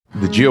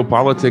The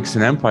Geopolitics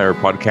and Empire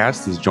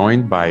podcast is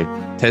joined by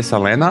Tessa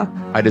Lena.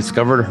 I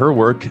discovered her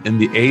work in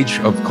the age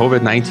of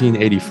COVID-19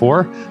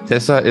 84.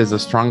 Tessa is a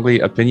strongly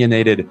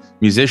opinionated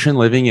musician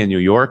living in New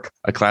York,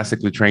 a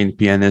classically trained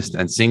pianist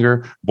and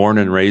singer, born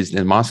and raised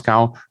in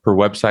Moscow. Her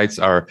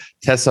websites are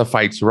Tessa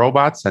Fights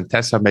Robots and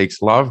Tessa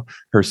Makes Love.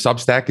 Her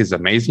Substack is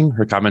amazing.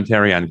 Her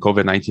commentary on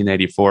COVID-19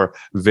 84,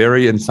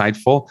 very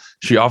insightful.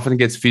 She often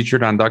gets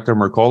featured on Dr.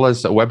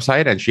 Mercola's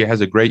website, and she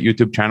has a great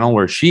YouTube channel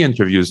where she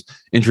interviews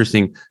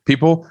interesting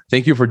people.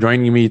 Thank you for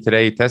joining me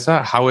today,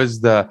 Tessa. How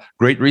is the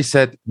Great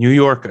Reset New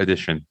York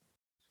edition?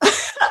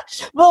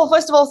 Well,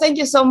 first of all, thank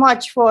you so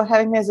much for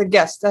having me as a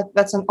guest.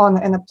 That's an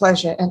honor and a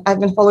pleasure. And I've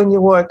been following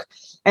your work,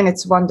 and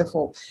it's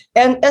wonderful.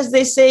 And as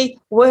they say,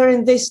 we're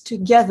in this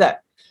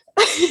together.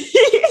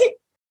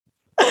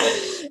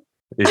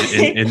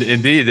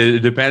 Indeed, it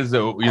depends.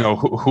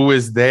 Who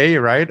is they,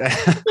 right?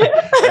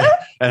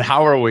 And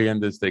how are we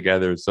in this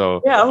together?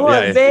 So yeah, who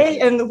are they,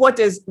 and what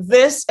is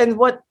this, and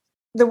what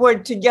the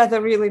word together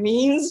really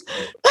means.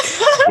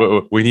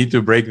 We need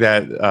to break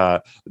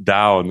that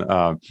down.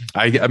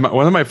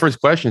 One of my first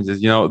questions is,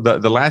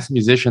 the last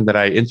musician that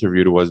I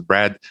interviewed was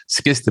Brad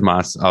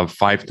Skistimas of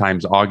 5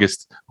 Times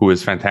August, who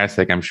is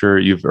fantastic. I'm sure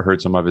you've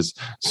heard some of his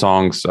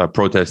songs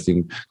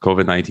protesting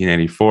COVID-19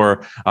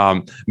 84.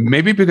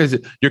 Maybe because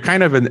you're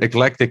kind of an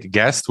eclectic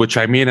guest, which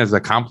I mean as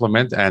a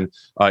compliment, and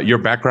your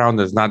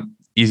background is not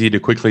easy to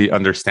quickly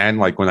understand,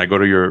 like when I go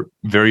to your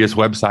various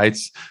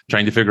websites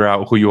trying to figure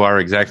out who you are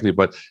exactly.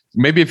 But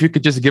maybe if you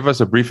could just give us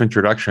a brief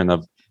introduction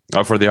of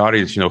for the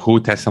audience, who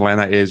Tessa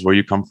Lena is, where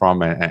you come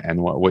from,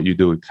 and what you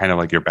do, kind of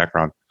like your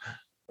background.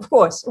 Of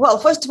course. Well,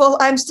 first of all,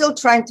 I'm still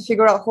trying to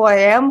figure out who I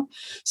am.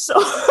 So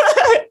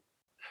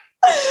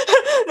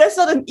that's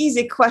not an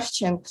easy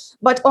question.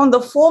 But on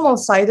the formal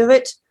side of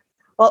it,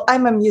 well,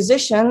 I'm a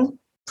musician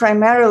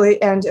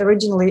primarily, and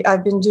originally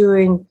I've been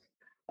doing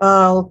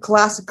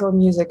classical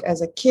music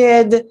as a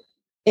kid,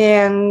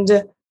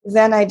 and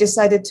then I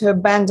decided to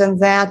abandon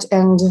that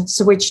and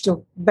switch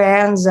to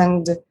bands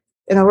and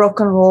rock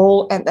and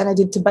roll, and then I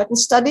did Tibetan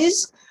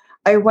studies.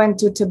 I went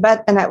to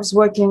Tibet, and I was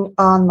working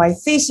on my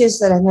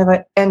thesis that I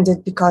never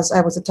ended because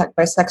I was attacked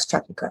by a sex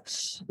trafficker,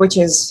 which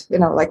is,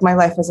 like my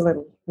life is a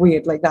little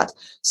weird like that.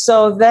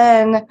 So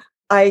then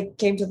I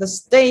came to the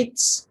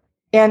States,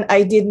 and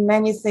I did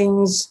many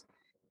things.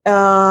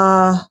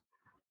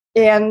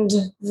 And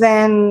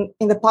then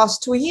in the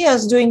past 2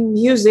 years, doing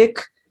music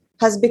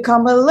has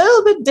become a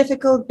little bit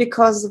difficult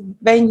because of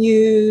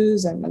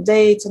venues and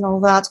dates and all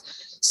that.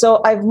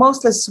 So I've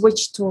mostly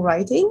switched to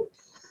writing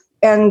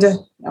and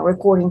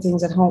recording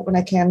things at home when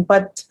I can.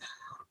 But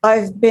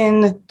I've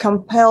been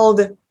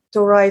compelled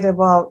to write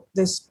about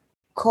this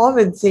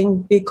COVID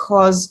thing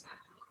because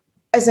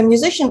as a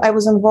musician, I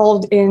was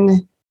involved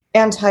in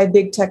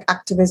anti-big tech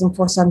activism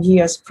for some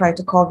years prior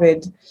to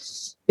COVID.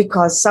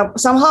 Because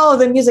somehow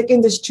the music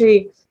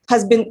industry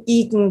has been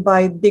eaten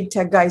by big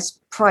tech guys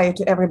prior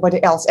to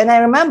everybody else. And I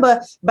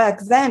remember back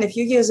then, a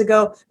few years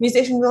ago,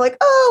 musicians were like,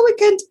 oh, we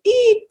can't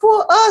eat,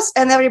 poor us.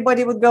 And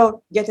everybody would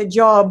go, get a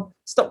job,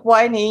 stop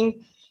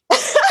whining.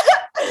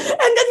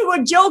 And then we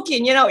were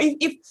joking,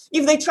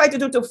 if they try to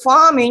do to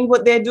farming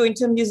what they're doing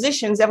to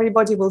musicians,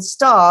 everybody will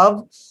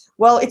starve.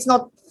 Well, it's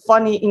not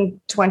funny in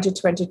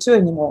 2022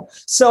 anymore.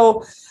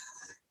 So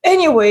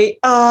anyway,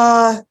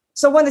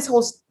 so when this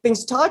whole thing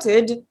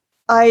started,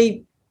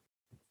 I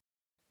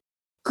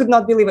could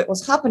not believe it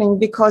was happening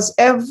because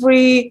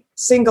every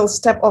single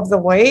step of the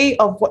way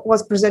of what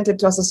was presented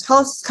to us as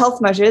health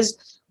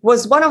measures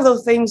was one of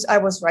those things I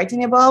was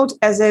writing about,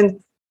 as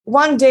in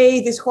one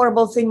day this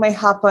horrible thing may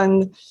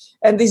happen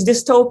and this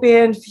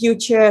dystopian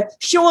future,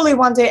 surely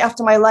one day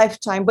after my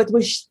lifetime, but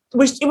we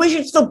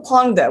should still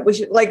ponder. We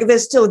should,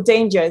 there's still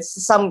danger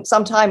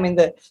sometime in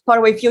the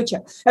faraway future.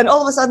 And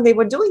all of a sudden they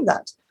were doing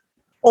that.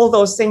 All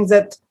those things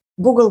that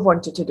Google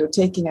wanted to do,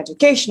 taking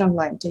education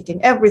online,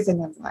 taking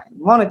everything online,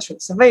 monitoring,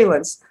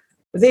 surveillance.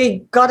 They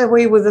got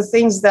away with the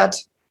things that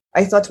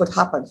I thought would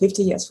happen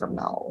 50 years from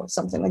now or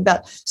something like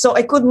that. So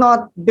I could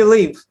not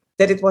believe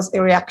that it was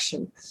a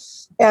reaction.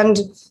 And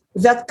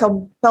that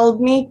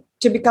compelled me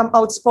to become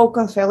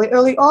outspoken fairly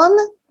early on,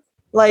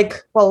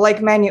 like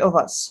many of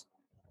us,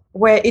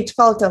 where it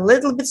felt a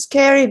little bit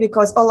scary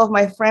because all of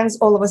my friends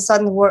all of a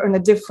sudden were on a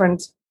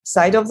different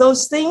side of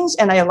those things,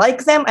 and I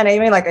like them, and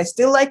I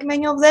still like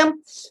many of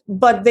them,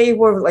 but they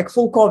were like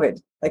full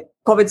COVID, like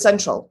COVID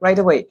central right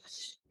away.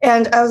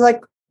 And I was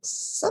like,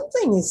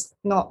 something is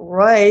not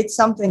right,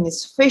 something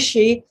is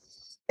fishy.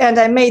 And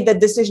I made that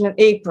decision in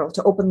April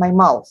to open my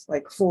mouth,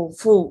 like full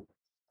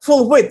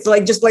width,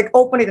 just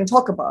open it and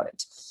talk about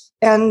it.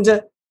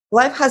 And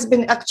life has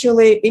been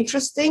actually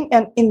interesting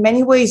and in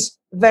many ways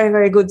very,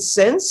 very good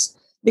since.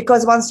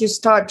 Because once you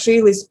start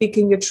really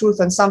speaking your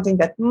truth on something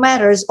that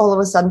matters, all of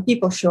a sudden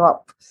people show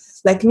up,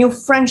 like new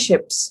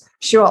friendships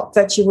show up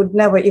that you would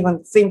never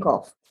even think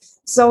of.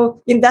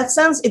 So in that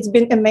sense, it's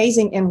been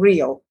amazing and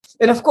real.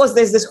 And of course,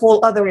 there's this whole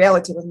other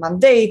reality with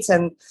mandates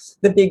and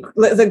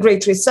the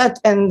Great Reset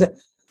and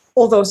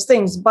all those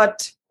things.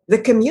 But the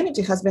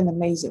community has been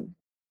amazing.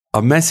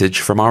 A message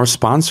from our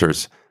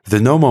sponsors. The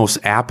Nomos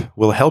app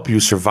will help you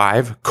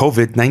survive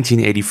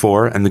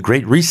COVID-1984 and the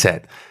Great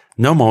Reset.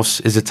 Nomos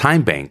is a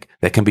time bank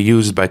that can be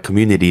used by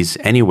communities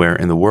anywhere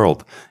in the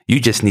world. You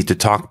just need to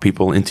talk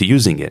people into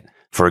using it.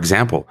 For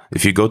example,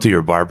 if you go to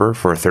your barber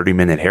for a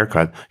 30-minute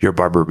haircut, your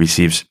barber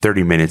receives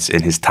 30 minutes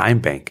in his time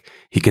bank.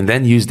 He can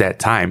then use that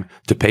time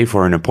to pay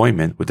for an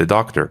appointment with the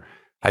doctor.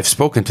 I've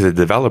spoken to the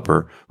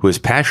developer who is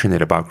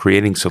passionate about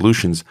creating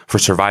solutions for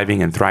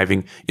surviving and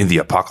thriving in the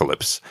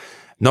apocalypse.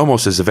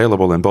 Nomos is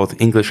available in both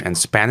English and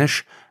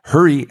Spanish.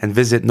 Hurry and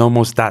visit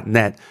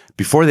nomos.net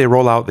before they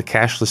roll out the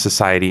cashless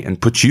society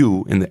and put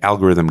you in the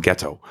algorithm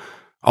ghetto.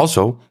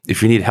 Also,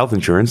 if you need health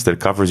insurance that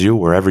covers you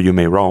wherever you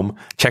may roam,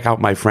 check out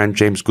my friend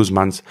James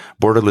Guzman's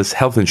Borderless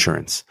Health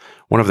Insurance.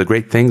 One of the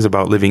great things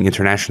about living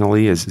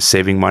internationally is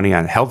saving money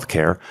on health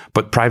care,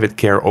 but private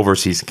care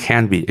overseas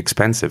can be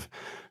expensive.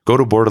 Go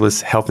to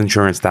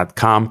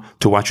borderlesshealthinsurance.com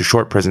to watch a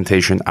short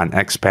presentation on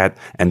expat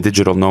and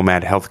digital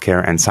nomad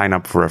healthcare and sign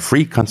up for a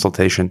free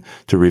consultation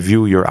to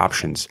review your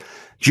options.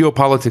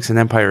 Geopolitics and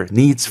Empire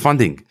needs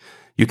funding.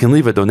 You can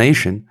leave a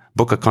donation,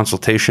 book a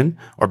consultation,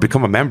 or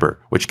become a member,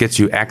 which gets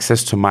you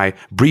access to my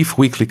brief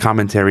weekly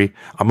commentary,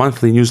 a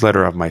monthly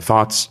newsletter of my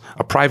thoughts,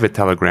 a private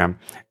telegram,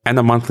 and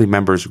a monthly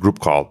members group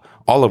call,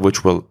 all of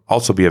which will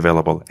also be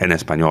available in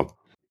Espanol.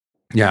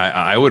 Yeah,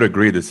 I would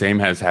agree. The same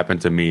has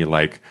happened to me.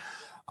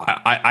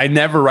 I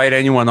never write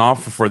anyone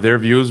off for their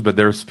views, but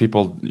there's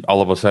people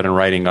all of a sudden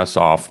writing us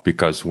off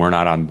because we're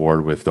not on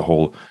board with the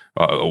whole,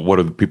 what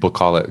do people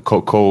call it?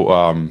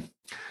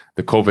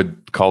 The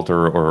COVID cult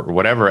or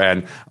whatever.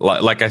 And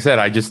like I said,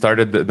 I just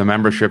started the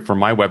membership for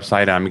my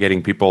website. I'm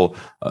getting people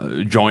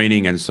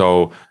joining. And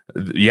so,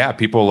 yeah,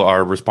 people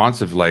are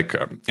responsive.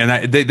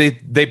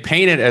 They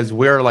paint it as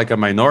we're like a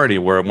minority,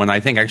 where when I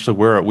think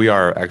actually we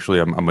are actually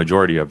a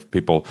majority of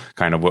people.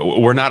 Kind of,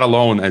 we're not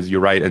alone, as you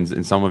write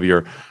in some of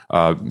your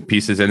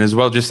pieces. And as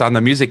well, just on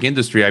the music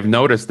industry, I've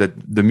noticed that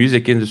the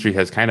music industry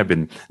has kind of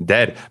been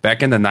dead.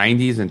 Back in the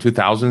 90s and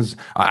 2000s,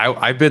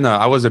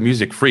 I was a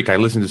music freak. I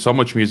listened to so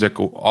much music,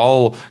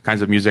 all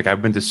kinds of music.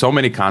 I've been to so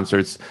many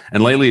concerts,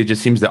 and lately it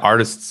just seems the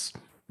artists,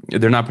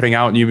 they're not putting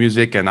out new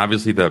music, and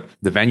obviously the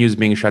venues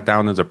being shut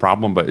down is a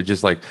problem, but it's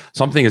just like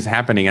something is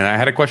happening. And I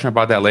had a question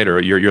about that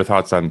later, your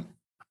thoughts on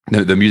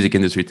the music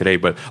industry today.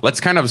 But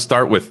let's kind of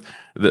start with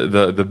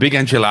the big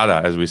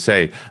enchilada, as we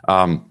say.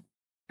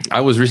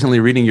 I was recently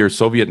reading your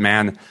Soviet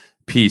Man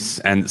piece,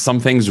 and some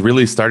things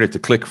really started to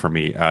click for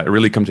me,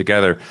 really come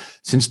together.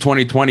 Since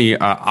 2020,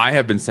 I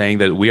have been saying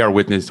that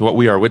what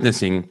we are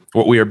witnessing,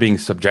 what we are being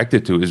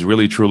subjected to is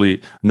really,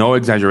 truly, no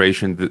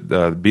exaggeration,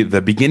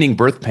 the beginning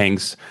birth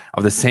pangs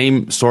of the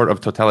same sort of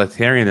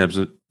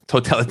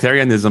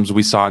totalitarianisms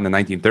we saw in the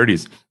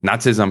 1930s: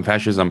 Nazism,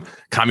 fascism,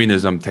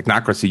 communism,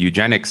 technocracy,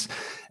 eugenics.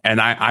 And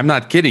I'm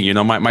not kidding. You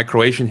know, my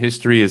Croatian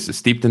history is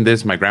steeped in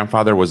this. My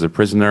grandfather was a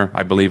prisoner,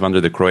 I believe,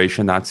 under the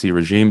Croatian Nazi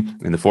regime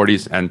in the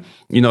 40s. And,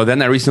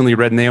 then I recently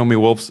read Naomi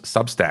Wolf's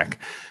Substack,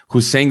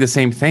 who's saying the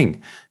same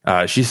thing.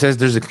 She says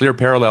there's a clear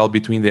parallel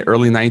between the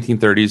early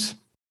 1930s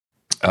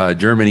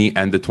Germany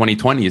and the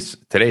 2020s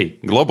today,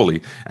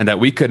 globally, and that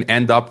we could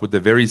end up with the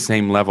very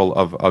same level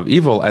of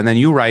evil. And then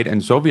you write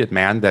in Soviet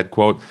Man that,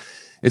 quote,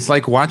 "It's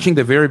like watching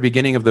the very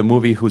beginning of the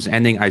movie whose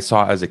ending I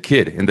saw as a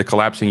kid in the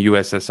collapsing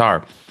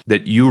USSR,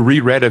 that you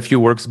reread a few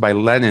works by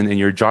Lenin and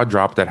your jaw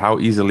dropped at how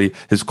easily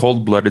his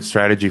cold-blooded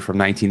strategy from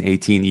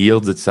 1918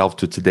 yields itself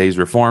to today's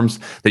reforms,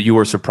 that you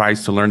were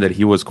surprised to learn that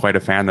he was quite a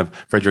fan of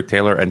Frederick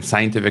Taylor and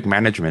scientific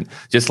management,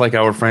 just like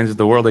our friends at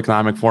the World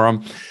Economic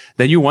Forum.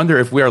 Then you wonder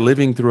if we are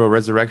living through a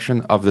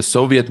resurrection of the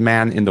Soviet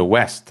man in the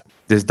West.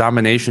 This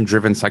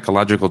domination-driven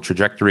psychological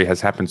trajectory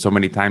has happened so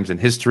many times in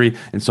history,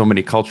 in so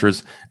many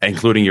cultures,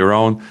 including your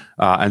own.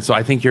 And so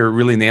I think you're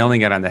really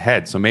nailing it on the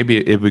head. So maybe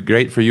it'd be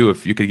great for you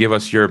if you could give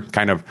us your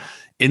kind of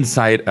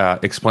insight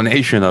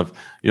explanation of,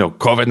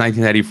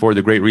 COVID-1984,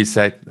 the Great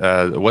Reset,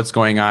 what's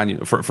going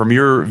on from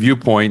your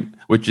viewpoint,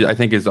 which I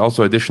think is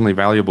also additionally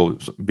valuable,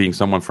 being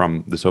someone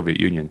from the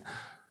Soviet Union.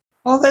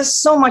 Well, there's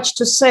so much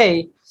to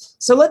say.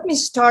 So let me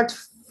start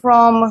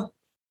from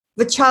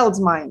the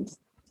child's mind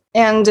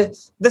and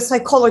the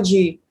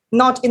psychology,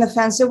 not in a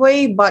fancy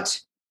way,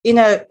 but in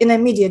a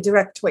immediate,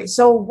 direct way.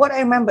 So what I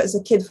remember as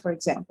a kid, for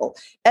example,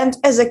 and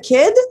as a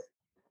kid,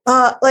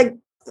 I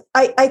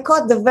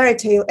caught the very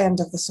tail end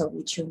of the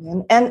Soviet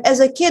Union. And as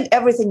a kid,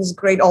 everything is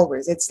great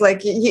always. It's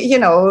like,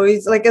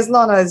 it's like as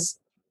long as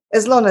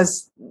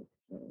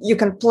you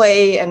can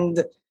play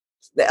and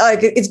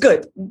it's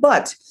good.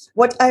 But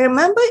what I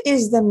remember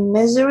is the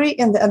misery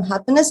and the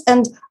unhappiness.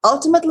 And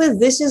ultimately,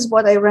 this is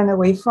what I ran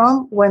away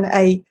from when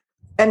I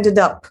ended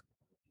up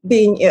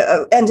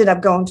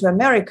going to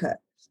America.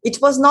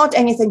 It was not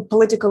anything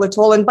political at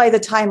all. And by the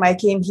time I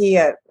came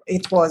here,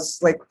 it was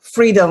like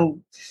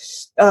freedom,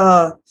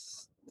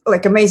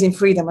 like amazing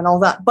freedom and all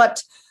that.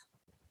 But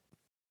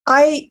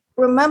I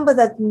remember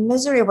that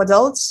misery of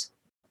adults,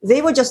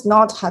 they were just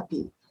not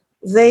happy.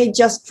 They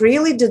just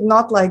really did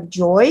not like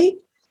joy.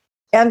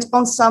 And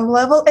on some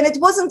level, and it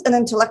wasn't an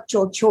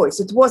intellectual choice.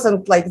 It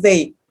wasn't like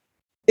they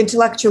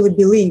intellectually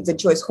believed that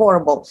joy is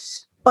horrible.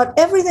 but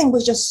everything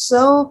was just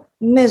so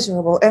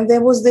miserable. And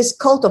there was this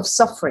cult of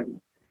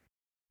suffering.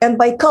 And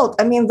by cult,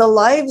 I mean the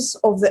lives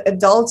of the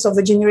adults of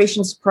the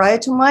generations prior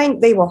to mine,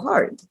 they were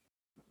hard.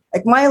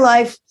 Like my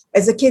life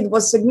as a kid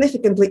was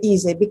significantly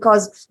easy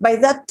because by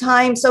that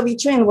time,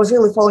 Soviet Union was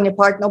really falling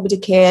apart. Nobody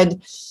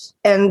cared.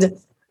 And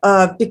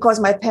because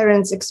my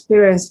parents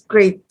experienced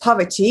great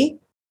poverty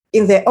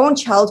in their own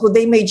childhood,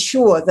 they made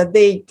sure that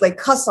they like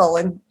hustle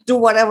and do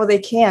whatever they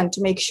can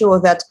to make sure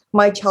that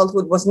my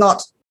childhood was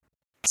not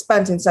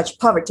spent in such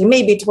poverty.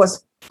 Maybe it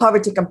was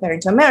poverty comparing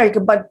to America,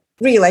 but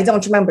really, I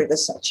don't remember it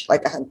as such.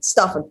 Like I had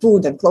stuff and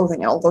food and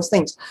clothing and all those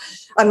things,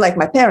 unlike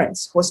my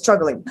parents who were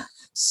struggling.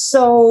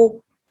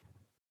 So,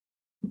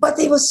 but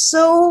they were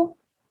so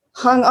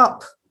hung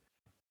up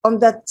on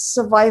that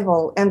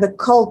survival and the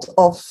cult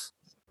of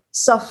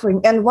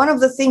suffering. And one of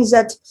the things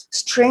that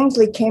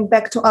strangely came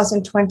back to us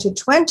in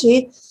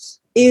 2020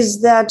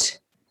 is that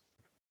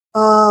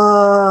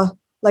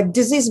like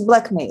disease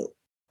blackmail.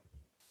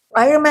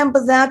 I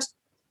remember that.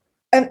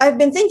 And I've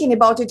been thinking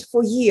about it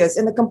for years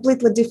in a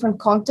completely different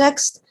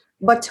context,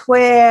 but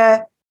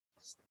where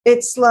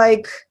it's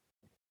like,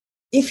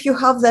 if you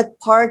have that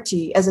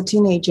party as a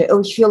teenager,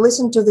 or if you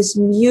listen to this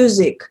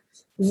music,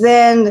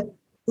 then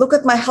look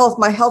at my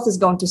health is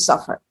going to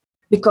suffer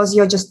because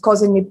you're just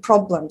causing me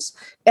problems.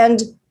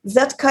 And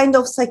that kind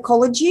of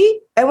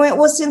psychology, I mean, it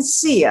was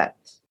sincere,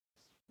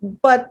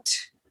 but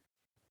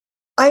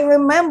I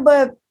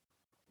remember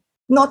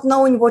not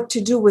knowing what to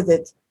do with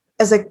it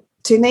as a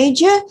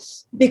teenager,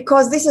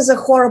 because this is a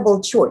horrible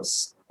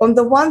choice. On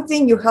the one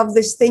thing, you have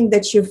this thing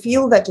that you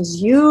feel that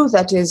is you,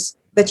 that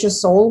your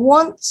soul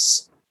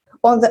wants.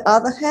 On the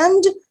other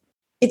hand,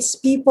 it's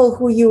people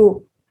who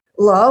you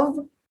love,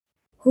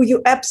 who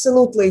you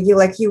absolutely,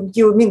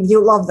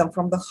 you love them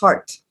from the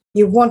heart.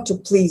 You want to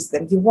please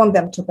them. You want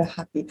them to be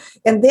happy.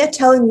 And they're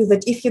telling you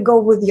that if you go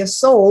with your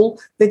soul,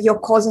 that you're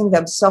causing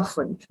them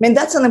suffering. I mean,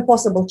 that's an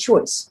impossible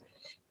choice.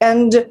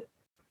 And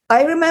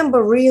I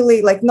remember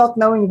really like not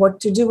knowing what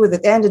to do with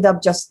it. I ended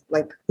up just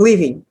like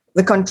leaving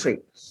the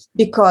country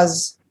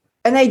because,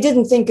 and I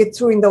didn't think it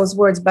through in those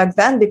words back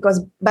then,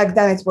 because back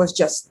then it was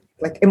just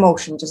like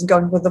emotion, just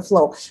going with the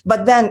flow.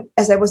 But then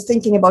as I was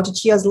thinking about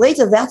it years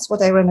later, that's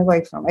what I ran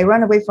away from. I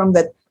ran away from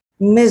that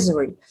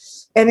misery.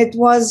 And it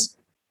was,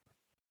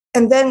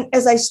 and then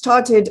as I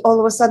started, all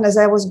of a sudden, as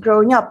I was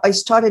growing up, I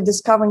started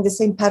discovering the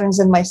same patterns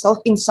in myself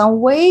in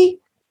some way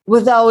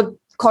without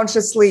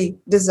consciously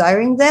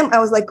desiring them. I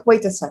was like,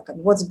 wait a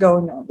second, what's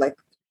going on?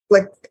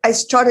 Like I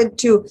started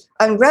to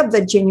unwrap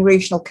that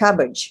generational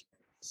cabbage,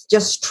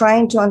 just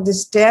trying to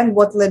understand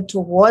what led to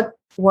what,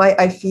 why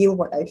I feel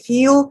what I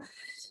feel.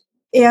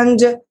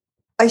 And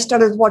I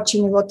started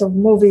watching a lot of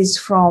movies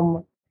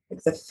from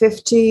like the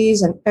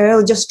 50s and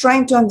early, just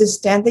trying to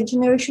understand the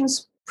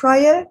generations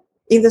prior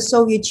in the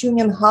Soviet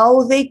Union,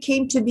 how they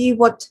came to be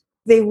what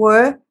they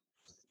were,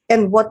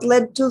 and what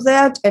led to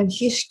that, and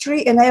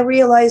history. And I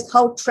realized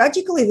how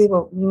tragically they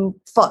were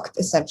fucked,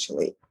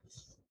 essentially.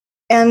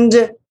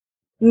 And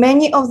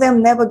many of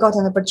them never got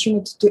an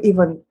opportunity to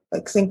even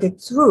like think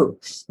it through.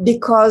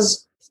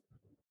 Because,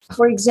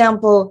 for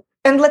example,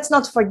 and let's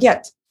not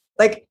forget,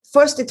 like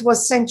first it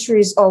was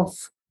centuries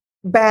of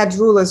bad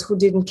rulers who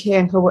didn't care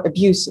and who were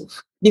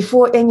abusive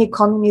before any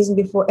communism,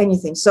 before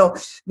anything. So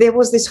there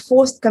was this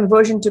forced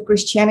conversion to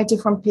Christianity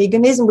from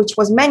paganism, which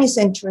was many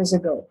centuries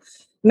ago.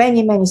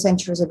 Many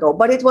centuries ago,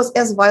 but it was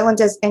as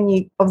violent as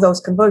any of those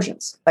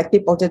conversions. Like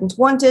people didn't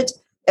want it,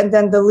 and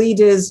then the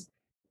leaders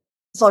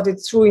thought it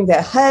through in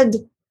their head.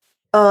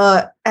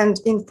 And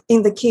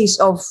in the case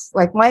of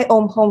like my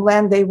own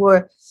homeland, they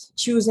were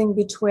choosing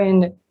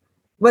between,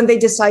 when they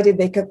decided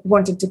they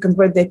wanted to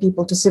convert their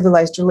people to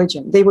civilized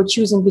religion, they were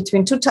choosing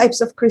between two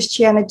types of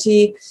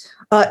Christianity,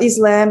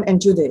 Islam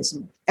and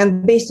Judaism.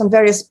 And based on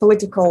various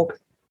political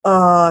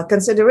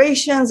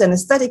considerations and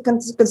aesthetic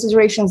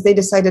considerations, they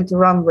decided to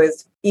run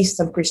with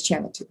Eastern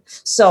Christianity.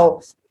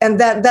 So, and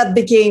that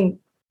became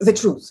the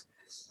truth.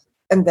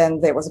 And then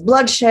there was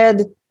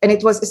bloodshed, and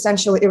it was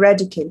essentially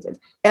eradicated.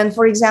 And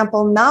for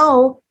example,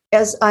 now,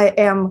 as I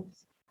am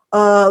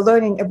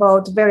learning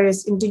about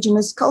various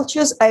indigenous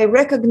cultures, I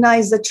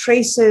recognize the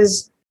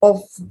traces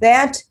of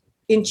that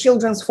in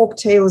children's folk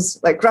tales,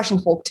 like Russian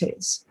folk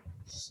tales.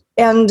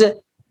 And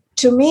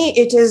to me,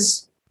 it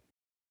is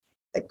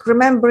like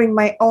remembering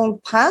my own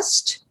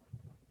past,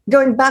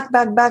 going back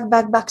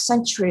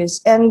centuries.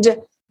 And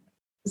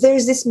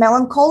there's this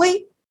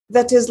melancholy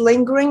that is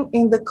lingering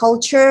in the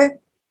culture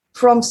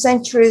from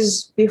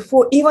centuries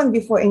before, even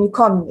before any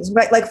communism,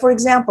 right? Like, for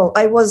example,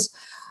 I was,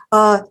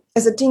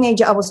 as a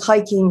teenager, I was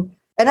hiking,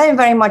 and I am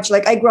very much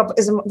like, I grew up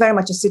as very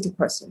much a city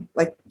person,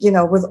 like, you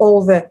know, with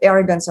all the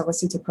arrogance of a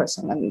city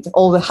person and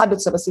all the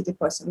habits of a city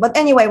person. But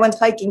anyway, I went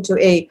hiking to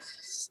a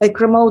like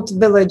remote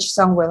village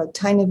somewhere, like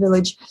tiny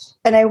village.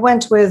 And I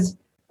went with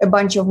a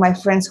bunch of my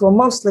friends who were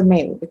mostly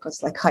male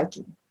because like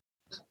hiking.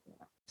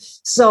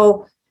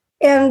 So,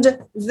 and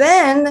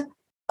then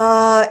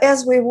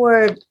as we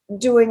were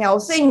doing our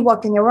thing,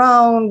 walking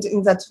around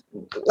in that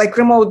like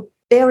remote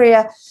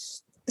area,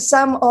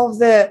 some of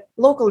the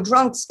local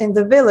drunks in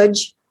the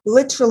village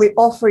literally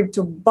offered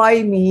to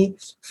buy me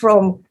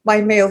from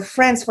my male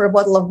friends for a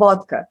bottle of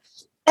vodka.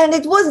 And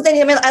it wasn't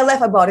any, I mean, I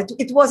laugh about it.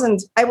 It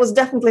wasn't, I was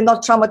definitely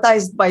not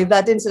traumatized by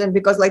that incident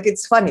because like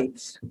it's funny.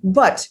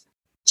 But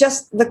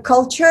just the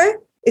culture,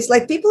 it's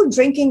like people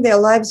drinking their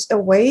lives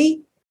away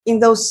in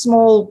those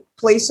small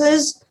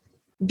places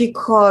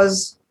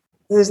because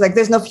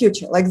there's no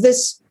future, like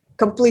this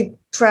complete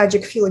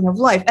tragic feeling of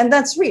life. And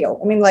that's real.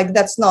 I mean, like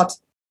that's not,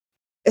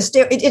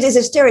 it is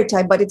a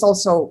stereotype, but it's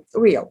also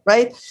real,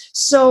 right?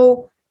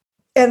 So,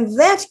 and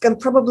that can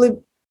probably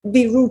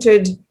be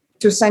rooted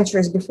 2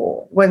 centuries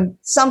before, when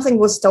something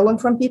was stolen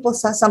from people,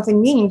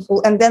 something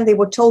meaningful, and then they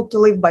were told to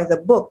live by the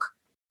book.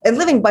 And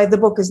living by the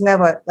book is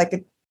never, like,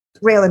 it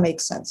rarely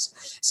makes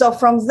sense. So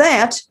from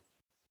that,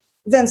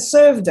 then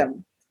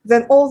serfdom,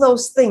 then all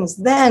those things.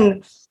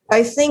 Then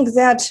I think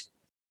that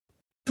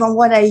from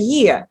what I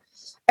hear,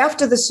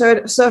 after the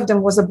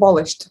serfdom was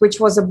abolished, which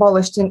was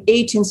abolished in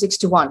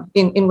 1861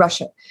 in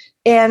Russia,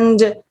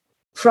 and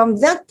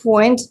from that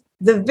point,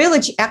 the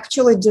village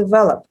actually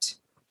developed.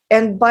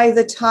 And by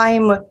the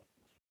time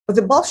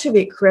the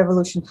Bolshevik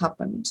Revolution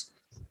happened,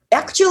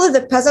 actually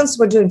the peasants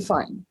were doing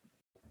fine.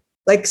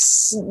 Like,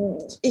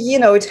 you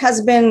know, it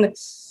has been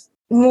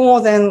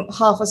more than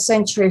half a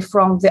century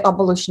from the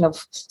abolition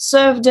of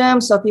serfdom,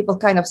 so people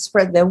kind of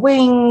spread their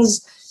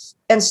wings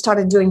and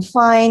started doing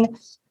fine.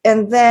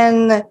 And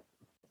then,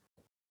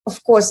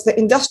 of course, the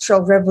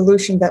Industrial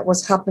Revolution that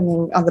was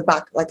happening on the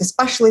back, like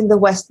especially in the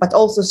West, but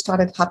also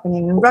started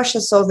happening in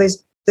Russia. So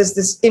there's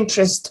this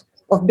interest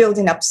of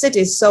building up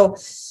cities. So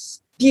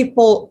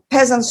people,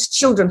 peasants,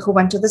 children who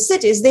went to the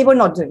cities, they were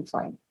not doing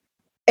fine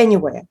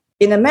anywhere.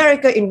 In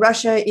America, in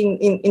Russia,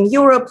 in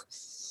Europe,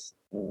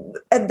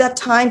 at that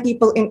time,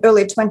 people in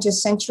early 20th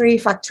century,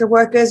 factory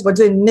workers were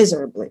doing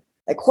miserably,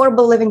 like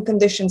horrible living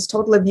conditions,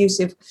 totally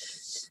abusive.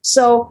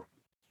 So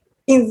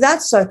in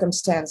that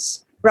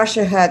circumstance,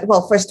 Russia had,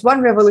 well, first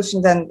one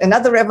revolution, then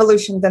another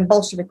revolution, then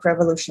Bolshevik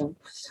Revolution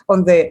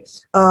on the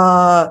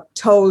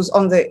toes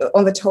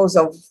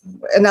of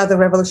another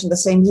revolution the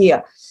same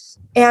year.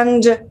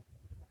 And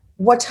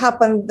what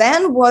happened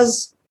then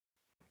was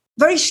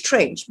very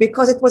strange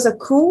because it was a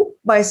coup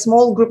by a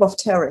small group of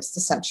terrorists,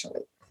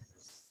 essentially.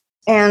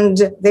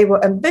 And they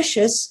were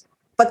ambitious,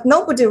 but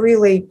nobody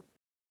really,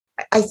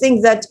 I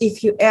think that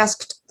if you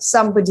asked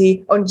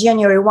somebody on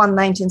January 1,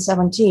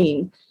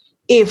 1917,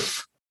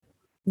 if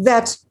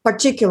that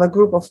particular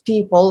group of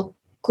people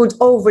could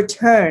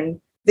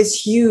overturn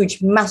this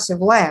huge,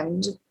 massive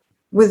land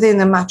within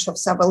a matter of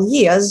several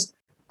years,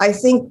 I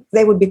think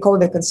they would be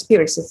called a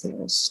conspiracy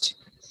theorist.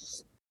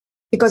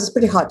 Because it's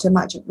pretty hard to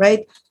imagine,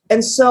 right?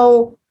 And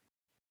so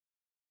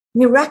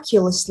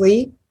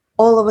miraculously,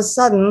 all of a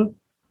sudden,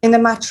 in a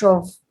matter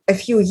of a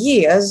few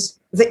years,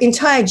 the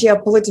entire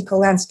geopolitical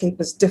landscape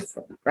is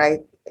different,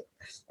 right?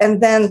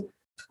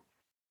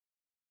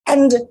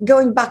 And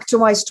going back to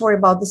my story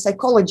about the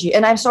psychology,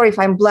 and I'm sorry if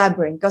I'm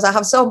blabbering because I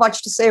have so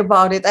much to say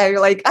about it.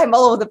 I'm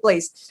all over the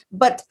place.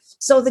 But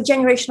so the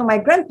generation of my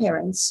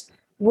grandparents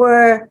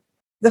were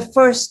the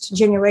first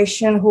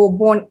generation who were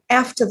born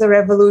after the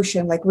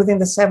revolution, like within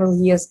the several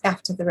years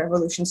after the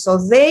revolution. So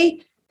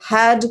they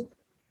had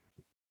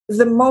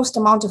the most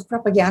amount of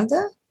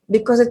propaganda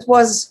because it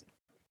was,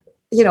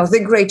 you know,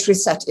 the Great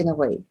Reset in a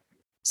way.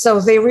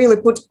 So they really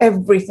put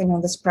everything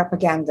on this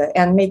propaganda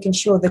and making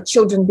sure that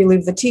children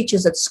believe the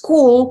teachers at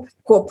school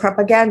who are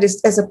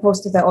propagandists as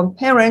opposed to their own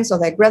parents or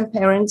their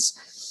grandparents.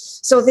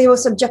 So they were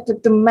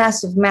subjected to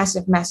massive,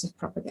 massive, massive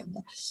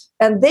propaganda.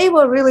 And they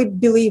were really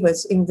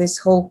believers in this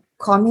whole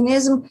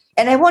communism.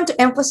 And I want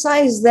to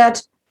emphasize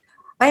that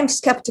I'm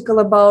skeptical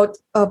about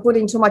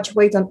putting too much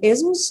weight on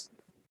isms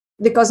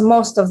because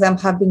most of them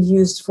have been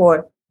used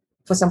for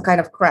some kind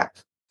of crap.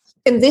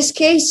 In this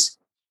case,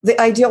 the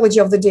ideology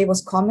of the day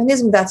was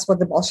communism. That's what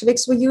the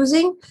Bolsheviks were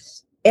using.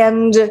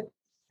 And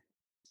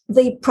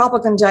they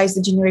propagandized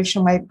the generation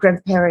of my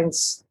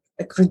grandparents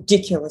like,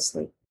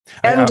 ridiculously.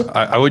 And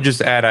I would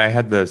just add, I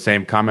had the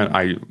same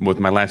comment with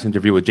my last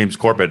interview with James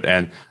Corbett,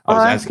 and I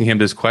was asking him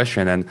this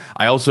question. And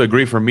I also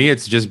agree, for me,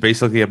 it's just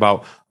basically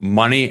about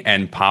money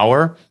and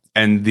power.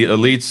 And the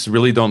elites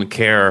really don't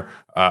care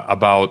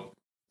about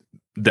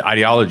the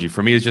ideology.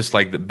 For me, it's just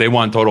like they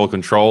want total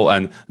control,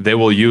 and they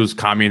will use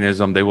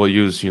communism, they will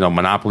use,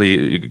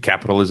 monopoly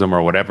capitalism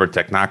or whatever,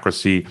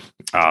 technocracy,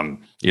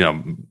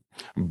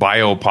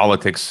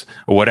 biopolitics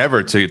or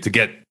whatever to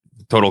get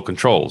total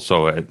control.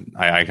 So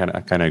I kind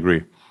of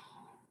agree.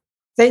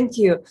 Thank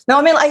you. No,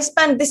 I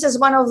mean, this is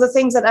one of the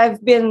things that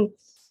I've been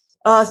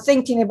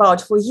thinking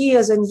about for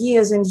years and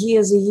years and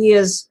years and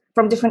years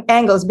from different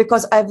angles,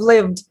 because I've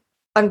lived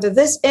under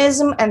this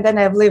ism and then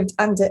I've lived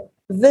under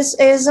this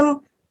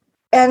ism.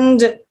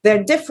 And there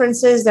are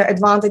differences, there are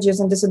advantages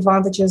and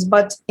disadvantages,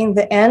 but in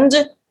the end,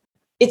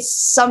 it's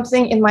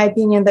something, in my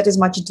opinion, that is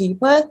much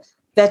deeper,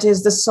 that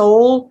is the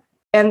soul.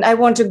 And I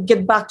want to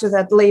get back to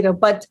that later.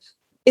 But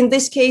in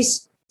this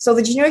case, so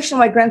the generation of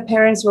my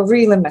grandparents were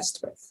really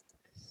messed with.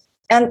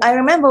 And I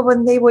remember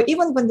when they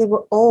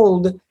were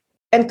old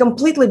and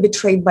completely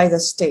betrayed by the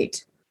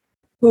state,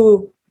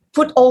 who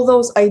put all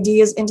those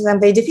ideas into them.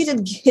 They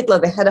defeated Hitler.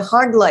 They had a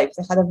hard life.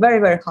 They had a very,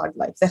 very hard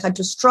life. They had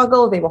to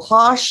struggle. They were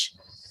harsh.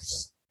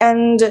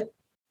 And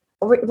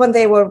when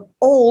they were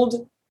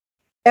old,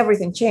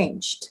 everything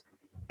changed.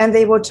 And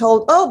they were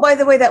told, oh, by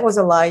the way, that was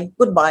a lie.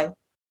 Goodbye.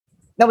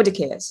 Nobody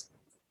cares.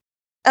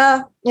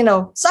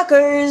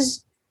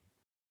 Suckers.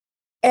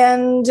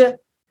 And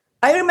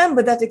I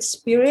remember that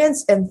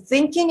experience and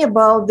thinking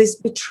about this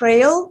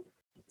betrayal.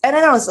 And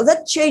I know, so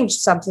that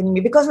changed something in me,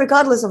 because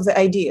regardless of the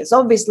ideas,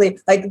 obviously,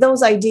 like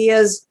those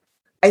ideas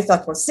I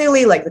thought were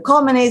silly, like the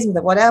communism,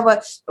 the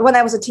whatever. When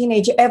I was a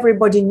teenager,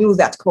 everybody knew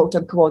that, quote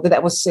unquote,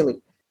 that was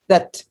silly.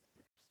 That,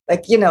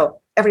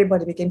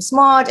 everybody became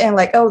smart and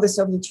like, oh, the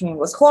Soviet Union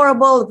was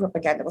horrible, the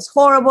propaganda was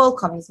horrible,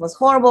 communism was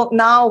horrible.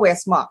 Now we're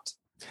smart.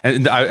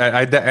 And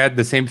I had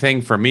the same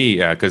thing for me,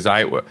 because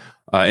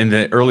in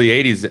the early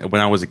 80s,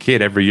 when I was a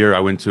kid, every year I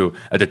went to,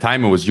 at the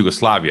time it was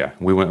Yugoslavia.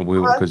 We went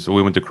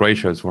to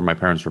Croatia. It's where my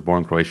parents were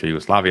born, Croatia,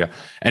 Yugoslavia.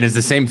 And it's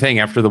the same thing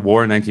after the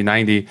war in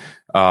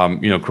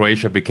 1990.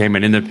 Croatia became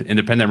an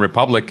independent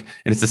republic.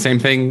 And it's the same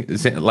thing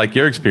like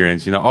your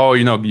experience,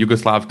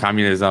 Yugoslav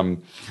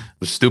communism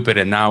was stupid.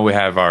 And now we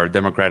have our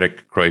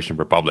democratic Croatian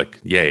republic.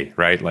 Yay,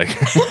 right? Like.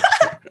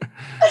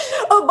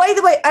 Oh, by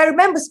the way, I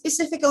remember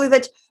specifically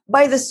that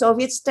by the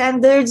Soviet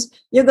standards,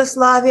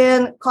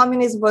 Yugoslavian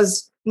communism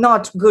was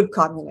not good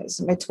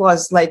communism. It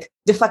was like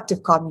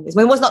defective communism.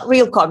 It was not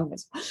real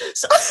communism.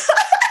 So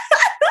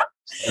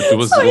it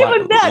was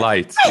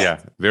light. Yeah,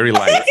 very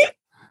light.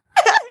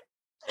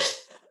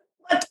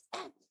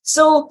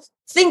 So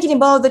thinking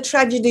about the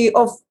tragedy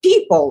of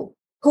people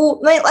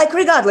who, like,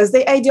 regardless,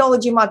 their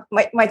ideology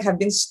might have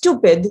been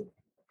stupid,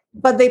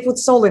 but they put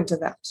soul into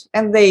that.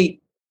 And they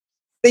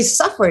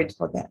suffered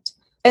for that.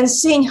 And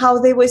seeing how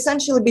they were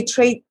essentially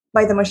betrayed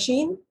by the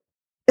machine,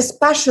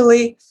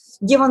 especially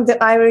given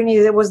the irony,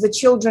 there was the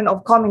children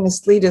of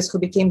communist leaders who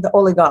became the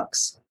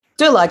oligarchs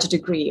to a large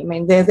degree. I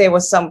mean, there were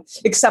some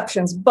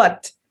exceptions,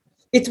 but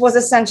it was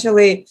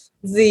essentially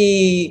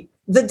the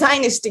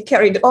dynasty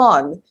carried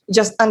on,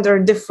 just under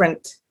a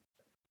different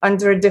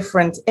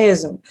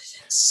ism.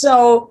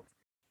 So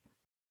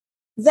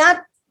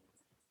that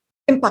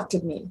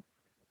impacted me.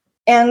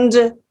 And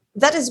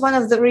that is one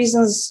of the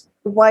reasons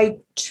why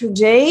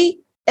today,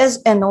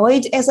 as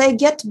annoyed as I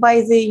get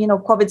by the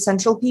COVID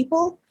Central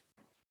people,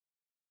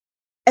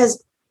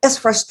 as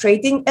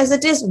frustrating as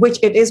it is, which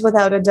it is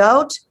without a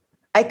doubt,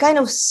 I kind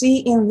of see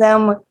in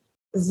them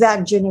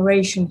that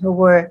generation who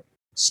were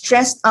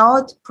stressed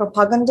out,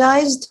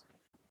 propagandized,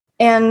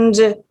 and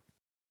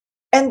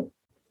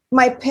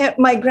my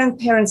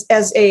grandparents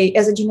as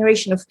a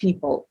generation of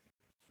people,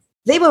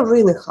 they were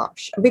really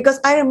harsh,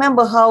 because I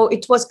remember how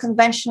it was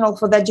conventional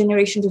for that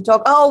generation to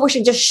talk, oh, we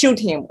should just shoot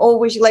him. Or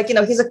we should,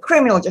 he's a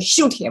criminal, just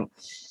shoot him.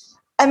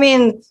 I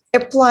mean,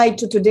 applied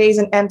to today's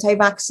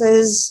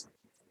anti-vaxxers,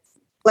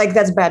 like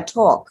that's bad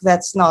talk.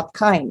 That's not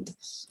kind.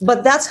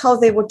 But that's how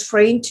they were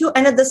trained to.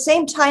 And at the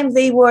same time,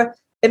 they were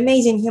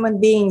amazing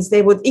human beings.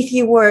 They would, if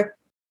you were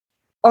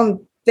on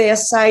their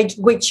side,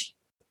 which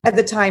at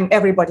the time,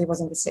 everybody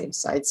was on the same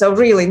side. So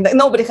really,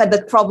 nobody had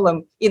that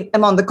problem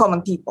among the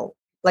common people.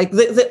 Like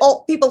the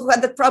all people who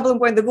had that problem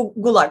were in the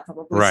gulag,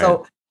 probably. Right.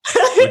 So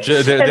Which,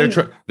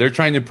 they're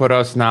trying to put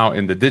us now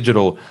in the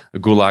digital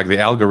gulag, the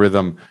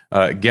algorithm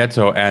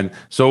ghetto. And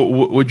so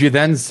would you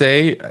then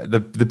say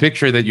the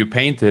picture that you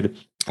painted,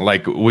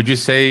 like, would you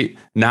say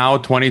now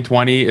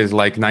 2020 is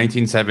like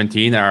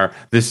 1917, or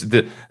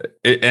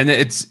and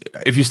it's,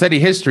 if you study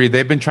history,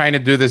 they've been trying to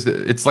do this.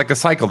 It's like a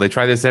cycle. They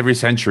try this every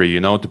century,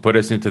 to put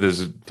us into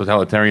this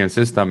totalitarian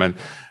system. And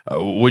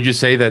would you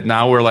say that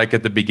now we're like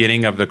at the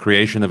beginning of the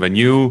creation of a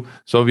new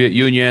Soviet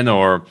Union,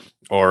 or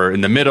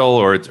in the middle,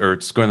 or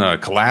it's going to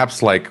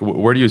collapse? Like,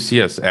 where do you see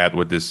us at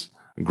with this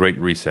great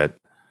reset?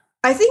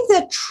 I think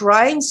they're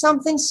trying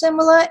something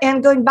similar.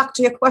 And going back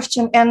to your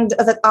question and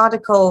that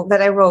article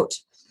that I wrote,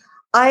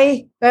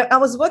 I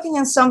was working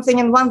on something,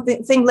 and one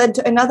thing led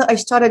to another. I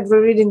started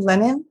rereading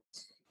Lenin,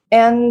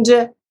 and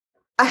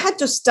I had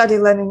to study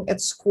Lenin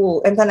at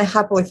school, and then I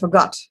happily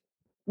forgot,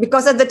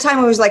 because at the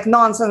time it was like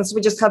nonsense.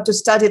 We just have to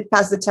study it,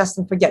 pass the test,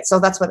 and forget. So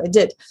that's what I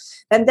did.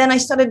 And then I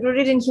started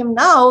rereading him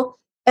now,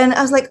 and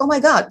I was like, oh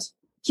my God,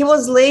 he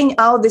was laying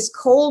out this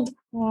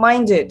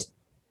cold-minded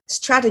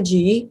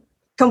strategy,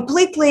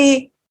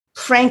 completely,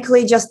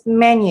 frankly, just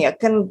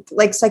maniac and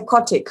like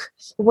psychotic,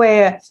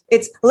 where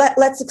it's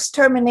let's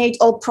exterminate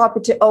all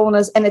property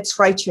owners and it's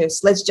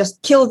righteous. Let's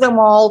just kill them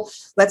all.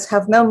 Let's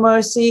have no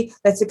mercy.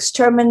 Let's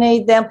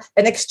exterminate them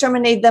and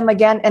exterminate them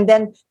again, and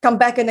then come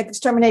back and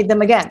exterminate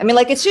them again. I mean,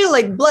 like, it's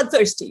really like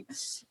bloodthirsty.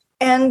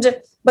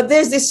 But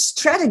there's this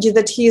strategy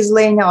that he is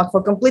laying out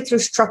for complete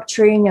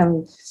restructuring,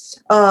 and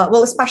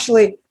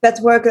especially that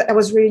work that I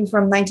was reading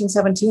from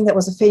 1917. That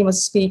was a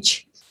famous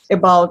speech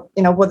about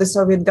what the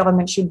Soviet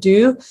government should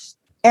do.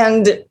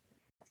 And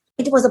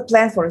it was a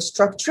plan for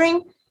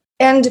restructuring.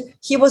 And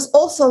he was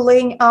also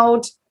laying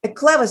out a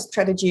clever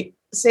strategy,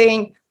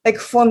 saying, like,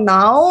 for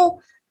now,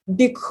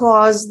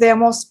 because there are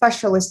more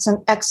specialists and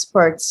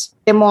experts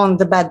among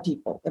the bad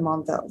people,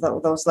 among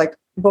those like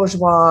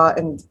bourgeois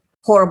and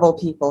horrible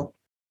people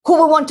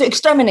who we want to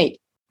exterminate.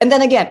 And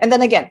then again, and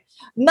then again.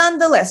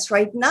 Nonetheless,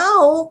 right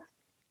now,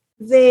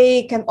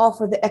 they can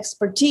offer the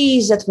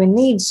expertise that we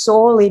need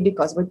solely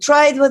because we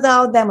tried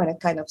without them and it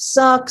kind of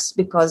sucks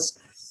because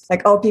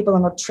like our people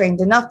are not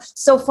trained enough.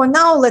 So for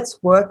now,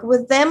 let's work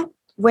with them,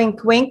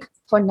 wink, wink,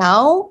 for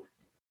now,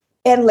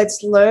 and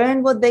let's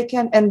learn what they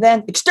can and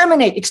then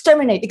exterminate,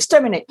 exterminate,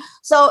 exterminate.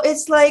 So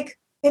it's like,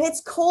 and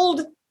it's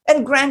called,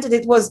 and granted,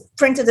 it was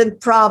printed in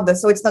Pravda,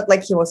 so it's not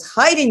like he was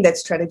hiding that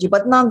strategy,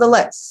 but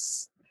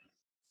nonetheless.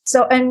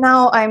 So, and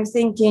now I'm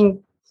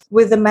thinking,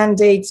 with the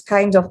mandates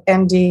kind of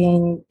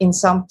ending in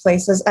some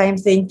places, I'm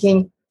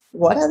thinking,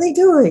 what are they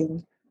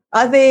doing?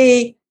 Are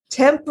they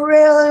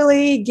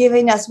temporarily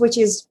giving us, which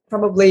is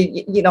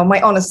probably, my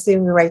honest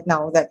theory right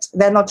now, that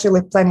they're not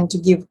really planning to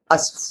give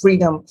us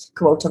freedom,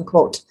 quote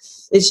unquote.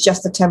 It's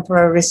just a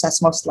temporary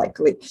recess, most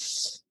likely.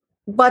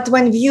 But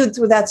when viewed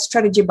through that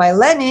strategy by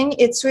Lenin,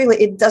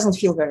 it doesn't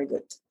feel very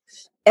good.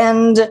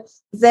 And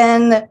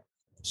then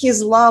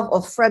his love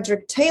of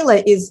Frederick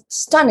Taylor is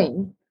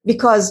stunning.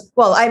 Because,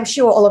 well, I'm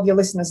sure all of your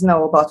listeners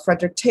know about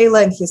Frederick Taylor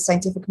and his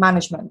scientific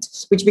management,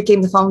 which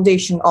became the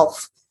foundation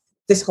of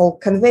this whole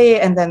conveyor.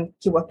 And then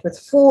he worked with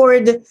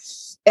Ford,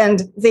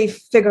 and they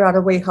figured out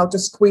a way how to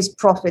squeeze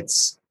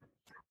profits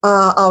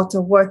out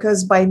of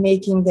workers by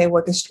making their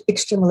work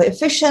extremely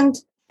efficient.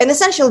 And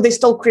essentially, they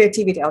stole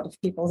creativity out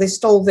of people. They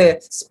stole the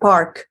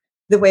spark,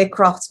 the way a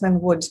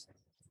craftsman would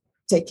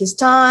take his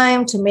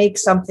time to make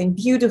something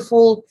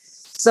beautiful.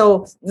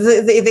 So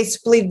they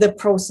split the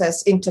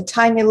process into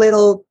tiny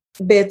little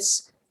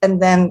bits,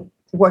 and then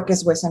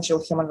workers were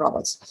essentially human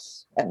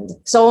robots. And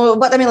so,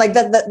 but I mean, like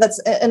that's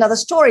another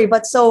story.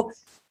 But so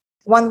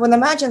one would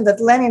imagine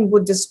that Lenin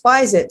would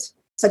despise it,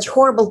 such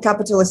horrible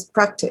capitalist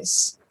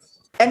practice.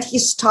 And he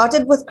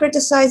started with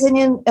criticizing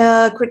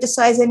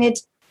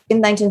it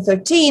in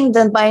 1913.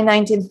 Then by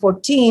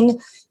 1914,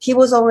 he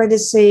was already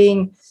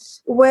saying,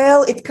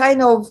 well,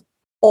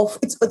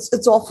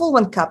 it's awful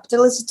when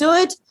capitalists do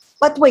it.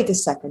 But wait a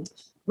second,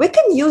 we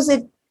can use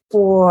it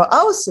for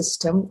our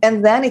system,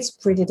 and then it's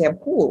pretty damn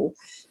cool.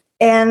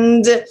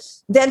 And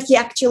then he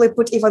actually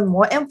put even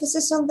more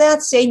emphasis on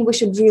that, saying we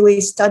should really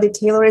study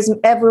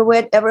Taylorism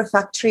everywhere, every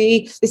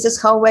factory. This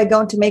is how we're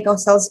going to make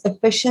ourselves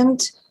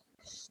efficient.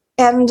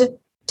 And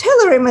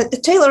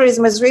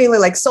Taylorism is really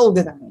like soul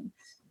denying,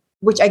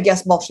 which I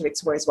guess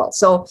Bolsheviks were as well.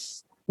 So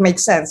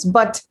makes sense.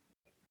 But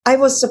I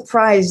was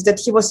surprised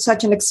that he was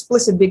such an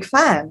explicit big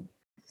fan.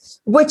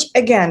 Which,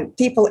 again,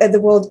 people at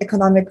the World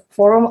Economic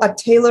Forum are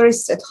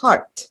Taylorists at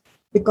heart,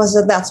 because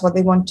that's what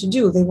they want to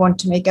do. They want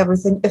to make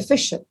everything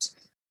efficient.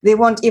 They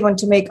want even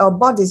to make our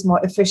bodies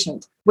more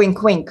efficient,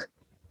 wink, wink,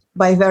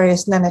 by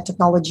various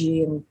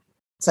nanotechnology and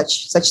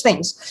such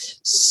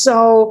things.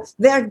 So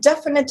there are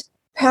definite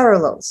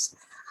parallels.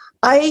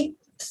 I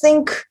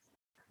think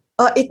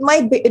it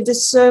might be a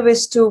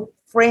disservice to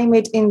frame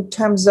it in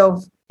terms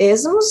of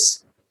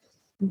isms,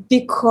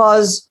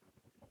 because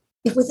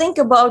if we think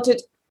about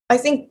it, I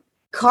think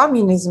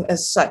communism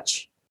as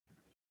such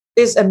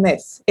is a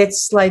myth.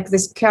 It's like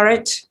this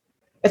carrot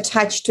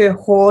attached to a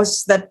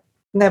horse that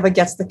never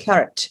gets the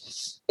carrot.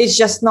 It's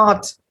just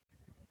not,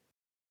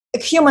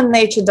 human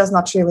nature does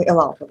not really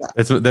allow for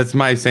that. That's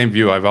my same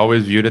view. I've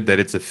always viewed it that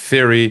it's a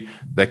theory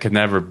that can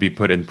never be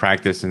put in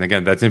practice. And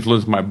again, that's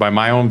influenced by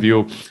my own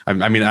view.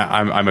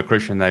 I'm a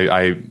Christian.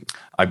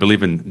 I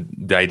believe in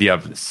the idea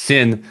of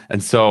sin.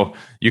 And so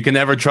you can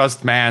never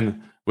trust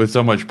man with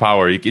so much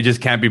power. It just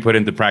can't be put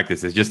into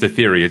practice. It's just a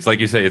theory. It's like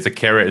you say, it's a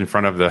carrot in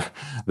front of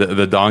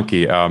the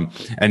donkey.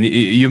 And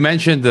you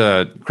mentioned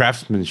the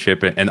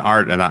craftsmanship and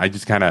art, and I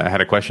just kind of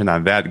had a question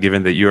on that.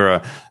 Given that you're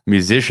a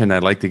musician,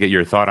 I'd like to get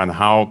your thought on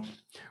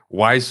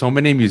why so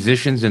many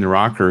musicians and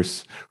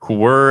rockers who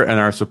were and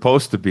are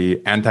supposed to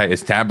be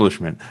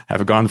anti-establishment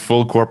have gone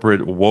full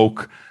corporate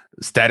woke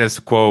status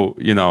quo.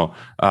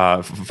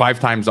 5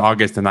 times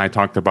August and I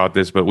talked about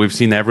this, but we've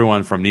seen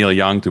everyone from Neil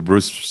Young to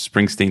Bruce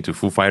Springsteen to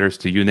Foo Fighters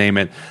to you name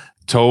it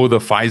toe the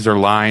Pfizer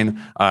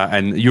line.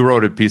 And you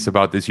wrote a piece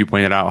about this. You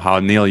pointed out how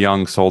Neil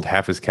Young sold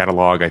half his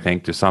catalog, I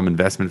think, to some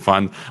investment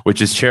fund,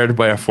 which is chaired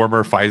by a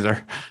former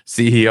Pfizer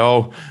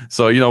CEO.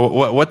 So,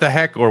 what the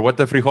heck, or what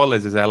the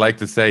frijoles, as I like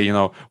to say,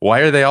 why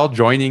are they all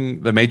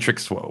joining the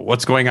Matrix?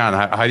 What's going on?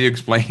 How do you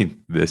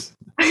explain this?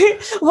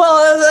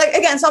 Well,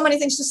 again, so many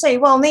things to say.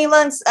 Well,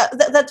 Neelan's,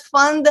 that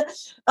fund,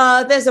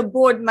 there's a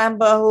board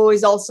member who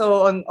is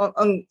also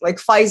on like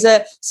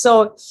Pfizer.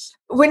 So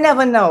we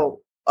never know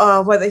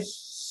whether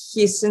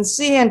he's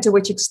sincere and to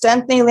which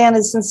extent Neelan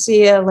is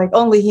sincere. Like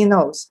only he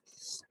knows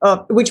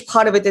which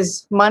part of it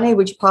is money,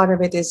 which part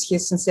of it is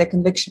his sincere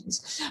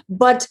convictions.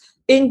 But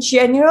in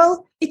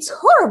general, it's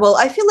horrible.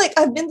 I feel like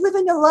I've been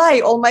living a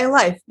lie all my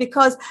life,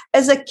 because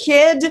as a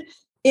kid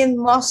in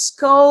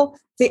Moscow,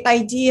 the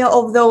idea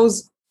of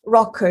those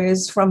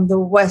rockers from the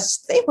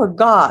West, they were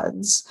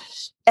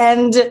gods.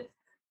 And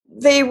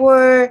they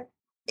were,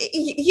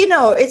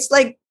 it's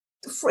like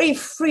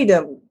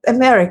freedom,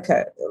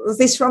 America,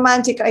 this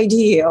romantic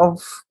idea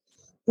of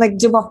like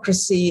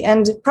democracy,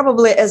 and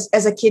probably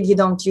as a kid you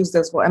don't use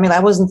those words. I mean, I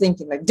wasn't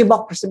thinking like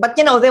democracy, but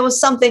there was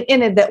something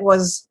in it that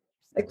was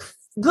like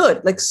good,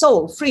 like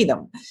soul,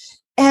 freedom.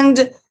 And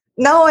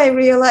now I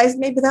realize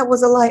maybe that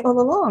was a lie all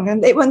along,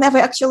 and they were never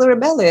actually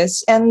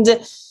rebellious, and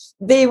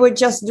they were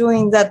just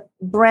doing that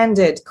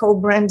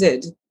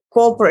co-branded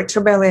corporate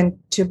rebellion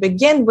to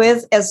begin with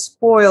as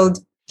spoiled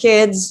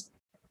kids.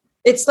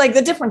 It's like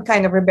the different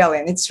kind of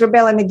rebellion. It's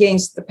rebellion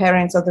against the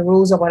parents or the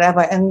rules or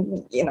whatever.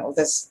 And,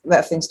 there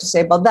are things to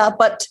say about that.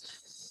 But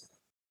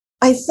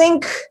I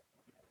think,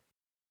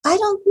 I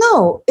don't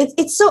know.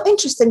 It's so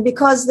interesting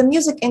because the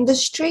music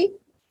industry,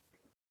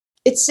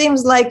 it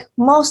seems like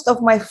most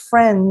of my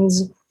friends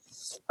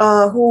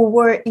who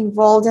were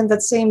involved in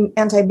that same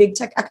anti-big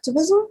tech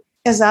activism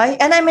as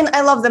and I mean,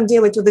 I love them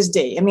dearly to this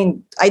day. I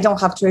mean, I don't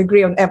have to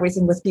agree on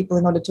everything with people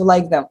in order to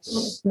like them.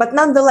 But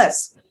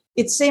nonetheless,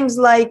 it seems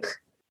like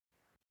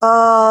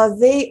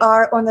they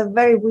are on a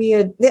very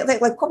weird, they're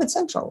like COVID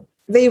Central.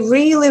 They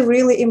really,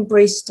 really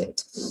embraced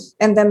it.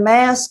 And the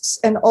masks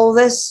and all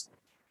this.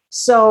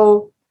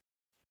 So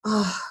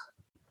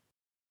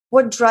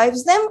what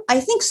drives them?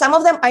 I think some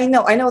of them, I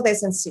know they're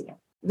sincere.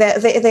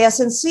 They are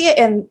sincere,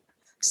 and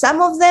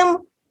some of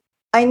them,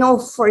 I know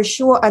for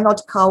sure, are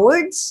not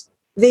cowards.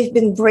 They've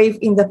been brave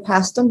in the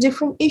past on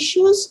different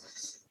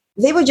issues.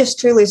 They were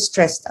just really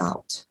stressed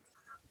out.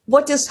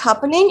 What is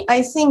happening?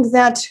 I think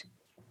that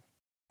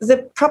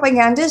the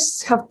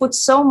propagandists have put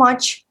so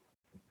much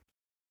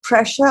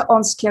pressure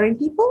on scaring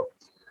people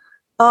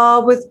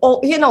with all,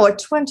 like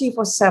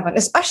 24/7,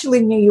 especially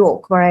in New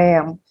York, where I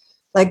am.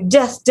 Like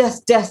death,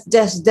 death, death,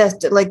 death, death,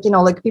 like,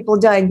 like people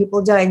dying,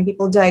 people dying,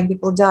 people dying,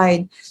 people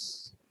dying.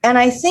 And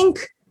I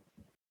think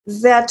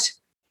that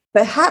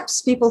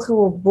perhaps people who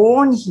were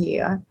born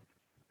here,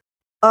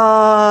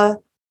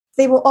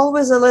 they were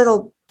always a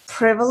little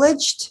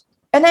privileged.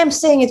 And I'm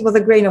saying it with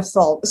a grain of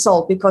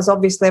salt because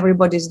obviously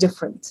everybody is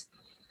different.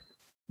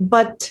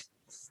 But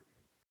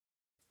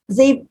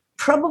they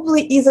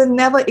probably either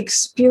never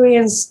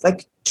experienced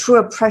like true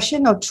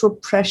oppression or true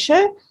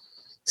pressure.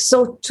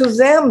 So to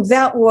them,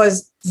 that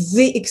was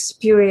the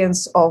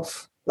experience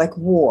of like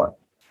war.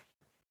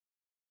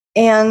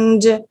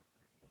 And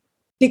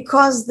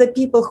because the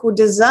people who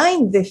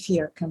designed the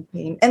fear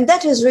campaign, and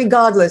that is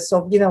regardless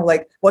of,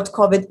 like what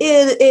COVID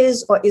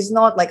is or is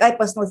not, like I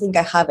personally think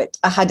I had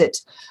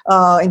it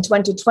in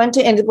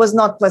 2020, and it was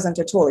not pleasant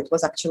at all. It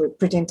was actually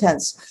pretty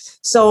intense.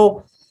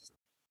 So,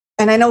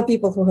 and I know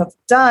people who have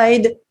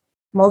died,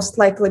 most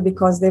likely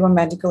because they were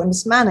medically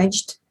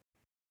mismanaged.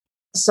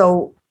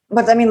 So,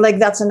 but I mean, like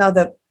that's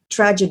another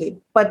tragedy.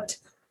 But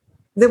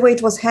the way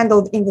it was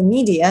handled in the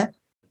media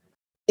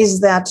is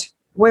that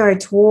we're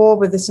at war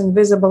with this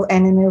invisible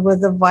enemy,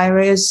 with the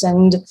virus,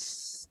 and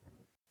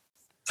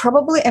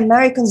probably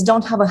Americans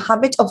don't have a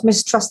habit of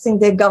mistrusting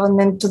their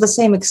government to the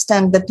same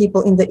extent that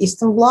people in the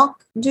Eastern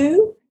Bloc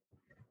do.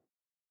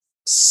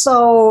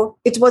 So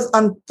it was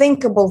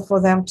unthinkable for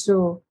them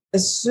to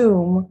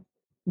assume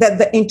that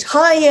the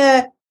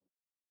entire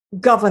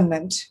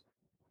government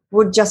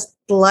would just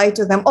lie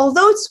to them.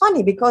 Although it's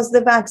funny because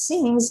the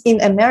vaccines in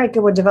America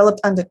were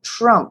developed under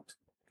Trump,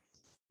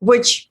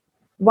 which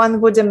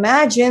one would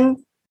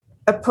imagine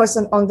a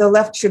person on the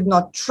left should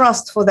not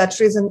trust for that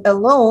reason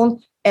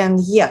alone, and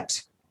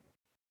yet.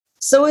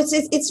 So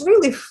it's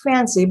really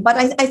fancy, but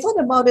I thought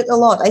about it a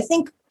lot. I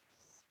think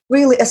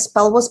really a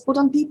spell was put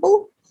on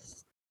people,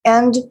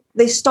 and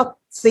they stopped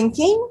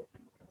thinking.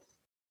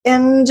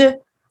 And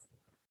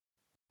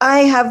I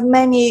have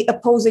many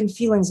opposing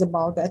feelings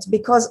about that,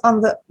 because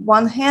on the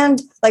one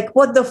hand, like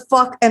what the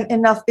fuck and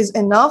enough is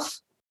enough.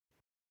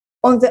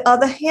 On the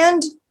other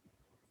hand,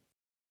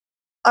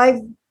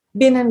 I've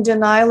been in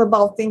denial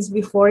about things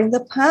before in the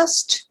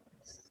past.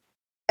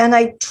 And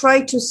I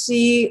try to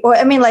see, or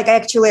I mean, like I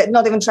actually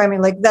not even try, I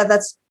mean, like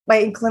that's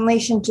my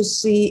inclination to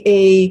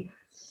see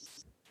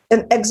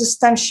an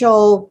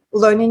existential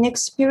learning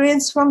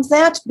experience from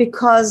that,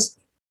 because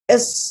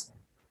as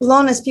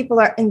long as people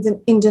are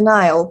in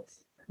denial,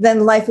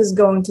 then life is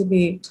going to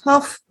be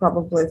tough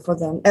probably for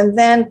them. And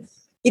then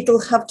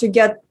it'll have to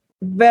get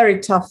very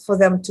tough for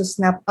them to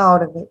snap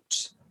out of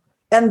it.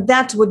 And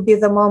that would be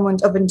the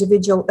moment of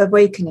individual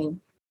awakening.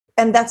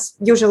 And that's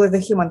usually the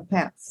human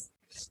path.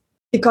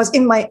 Because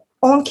in my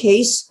own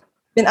case,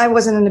 when I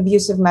was in an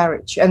abusive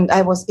marriage and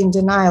I was in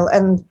denial,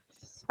 and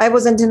I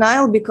was in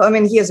denial because, I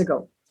mean, years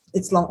ago,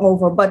 it's long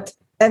over, but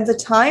at the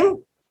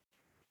time,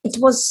 it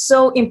was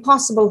so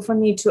impossible for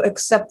me to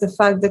accept the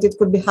fact that it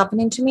could be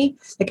happening to me,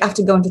 like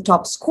after going to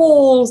top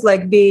schools,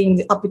 like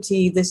being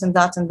uppity, this and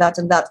that and that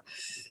and that.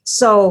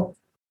 So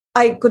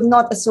I could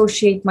not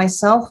associate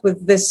myself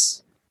with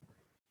this,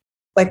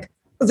 like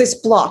this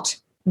plot,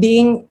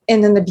 being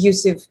in an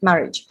abusive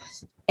marriage.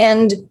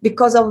 And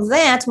because of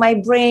that, my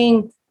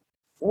brain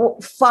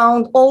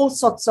found all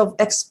sorts of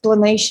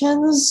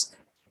explanations,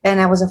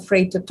 and I was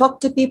afraid to talk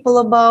to people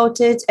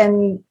about it.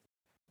 And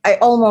I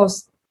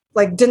almost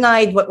like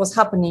denied what was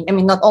happening. I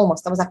mean, not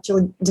almost, I was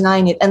actually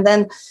denying it. And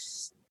then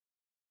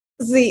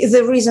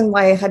the reason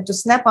why I had to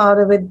snap out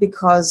of it,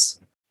 because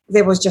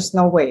there was just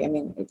no way. I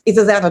mean,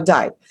 either that or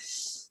die.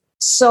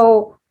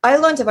 So I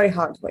learned a very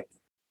hard way.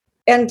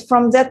 And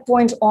from that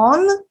point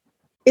on,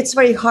 it's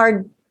very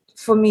hard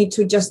for me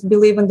to just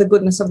believe in the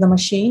goodness of the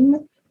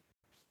machine.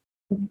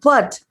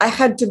 But I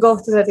had to go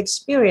through that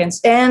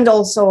experience. And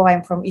also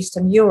I'm from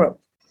Eastern Europe.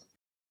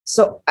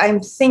 So I'm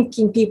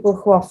thinking people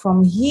who are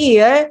from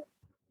here,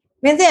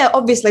 I mean, they're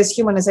obviously as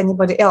human as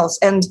anybody else.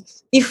 And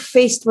if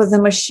faced with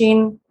the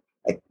machine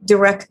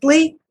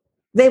directly,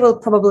 they will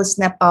probably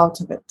snap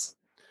out of it.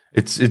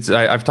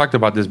 I've talked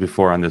about this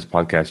before on this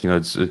podcast.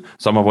 It's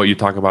some of what you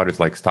talk about is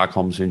like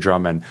Stockholm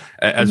syndrome, and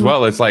as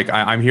well, it's like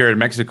I'm here in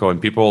Mexico,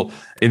 and people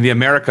in the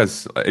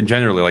Americas in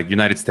generally, like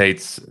United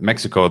States,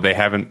 Mexico, they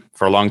haven't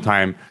for a long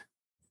time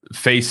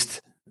faced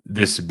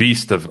this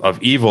beast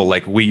of evil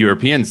like we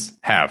Europeans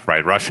have,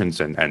 right? Russians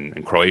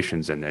and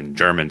Croatians and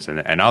Germans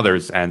and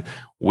others, and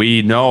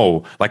we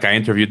know. Like I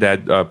interviewed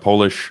that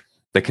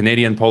the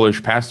Canadian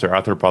Polish pastor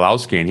Arthur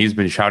Pawlowski, and he's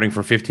been shouting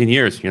for 15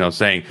 years,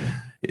 saying.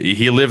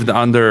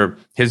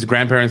 His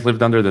grandparents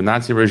lived under the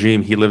Nazi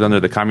regime. He lived under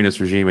the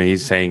communist regime. And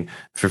he's saying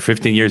for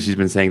 15 years, he's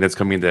been saying that's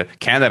coming to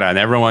Canada, and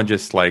everyone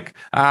just like,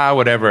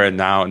 whatever. And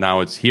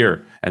now it's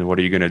here. And what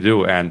are you going to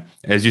do? And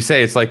as you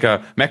say, it's like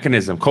a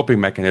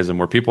coping mechanism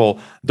where people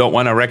don't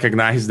want to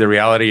recognize the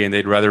reality and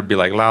they'd rather be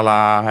like,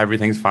 la,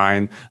 everything's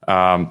fine.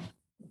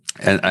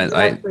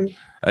 Exactly.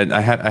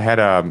 I had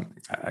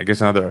I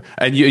guess another,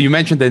 and you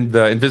mentioned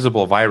the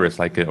invisible virus,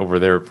 like over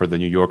there for the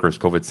New Yorkers,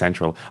 COVID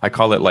Central. I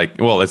call it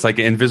it's like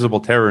invisible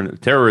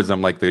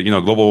terrorism, like the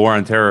global war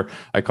on terror.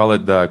 I call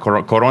it the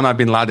Corona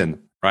Bin Laden,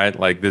 right?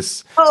 Like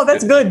this. Oh,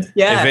 that's good.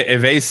 Yeah.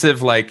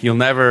 Evasive, like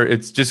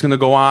it's just going to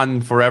go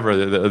on forever.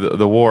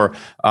 The war.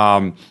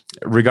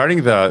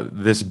 Regarding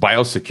this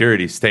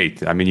biosecurity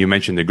state, I mean, you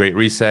mentioned the Great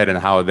Reset and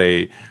how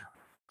they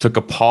took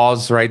a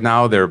pause. Right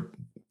now, they're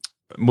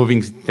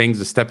moving things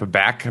a step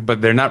back,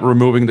 but they're not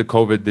removing the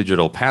COVID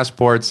digital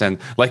passports. And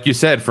like you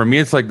said, for me,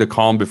 it's like the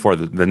calm before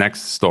the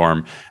next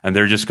storm. And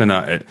they're just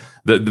gonna.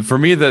 For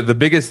me, the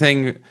biggest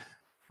thing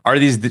are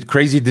these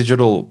crazy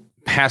digital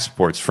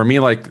passports. For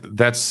me, like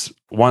that's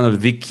one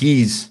of the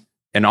keys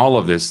in all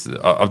of this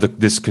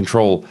this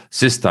control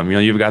system.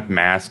 You've got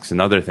masks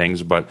and other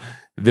things, but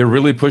they're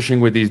really pushing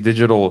with these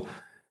digital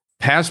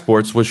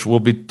passports, which will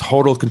be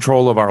total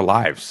control of our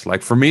lives.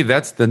 Like for me,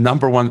 that's the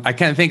number one. I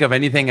can't think of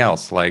anything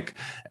else. But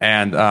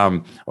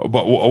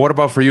what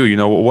about for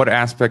you? What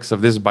aspects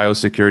of this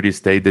biosecurity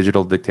state,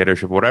 digital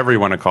dictatorship, whatever you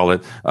want to call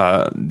it,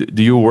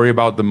 do you worry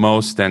about the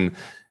most, and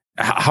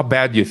how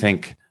bad do you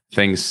think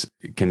things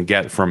can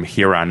get from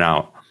here on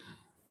out?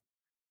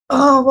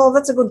 Oh, well,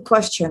 that's a good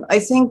question. I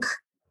think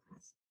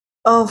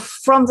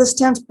from the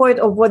standpoint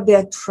of what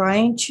they're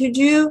trying to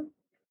do,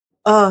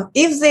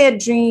 if their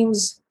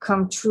dreams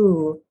come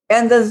true,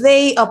 and that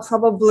they are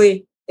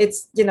probably,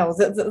 it's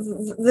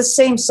the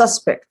same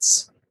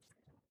suspects,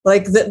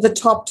 like the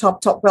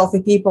top wealthy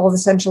people, the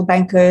central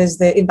bankers,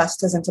 the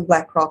investors into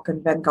BlackRock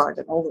and Vanguard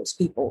and all those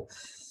people.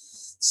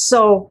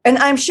 So, and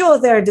I'm sure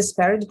they're a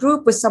disparate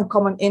group with some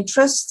common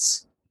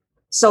interests.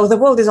 So the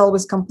world is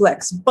always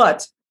complex.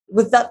 But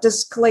with that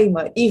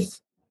disclaimer, if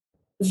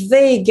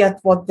they get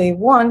what they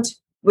want,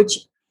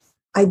 which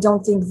I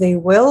don't think they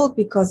will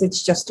because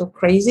it's just too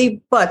crazy,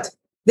 but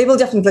they will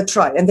definitely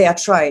try, and they are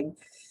trying.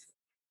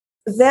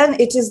 Then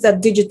it is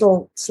that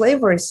digital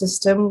slavery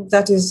system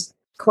that is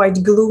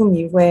quite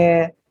gloomy,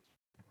 where,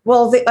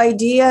 well, the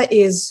idea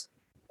is,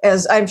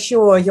 as I'm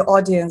sure your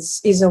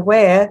audience is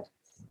aware,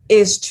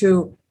 is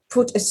to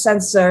put a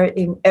sensor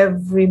in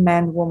every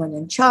man, woman,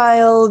 and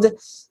child.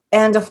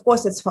 And of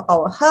course, it's for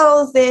our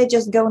health. They're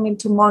just going in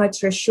to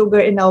monitor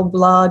sugar in our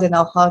blood and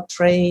our heart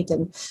rate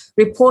and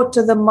report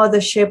to the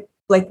mothership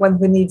like when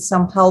we need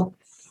some help.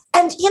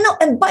 And,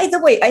 and by the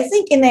way, I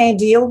think in an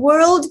ideal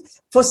world,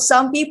 for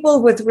some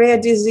people with rare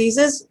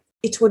diseases,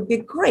 it would be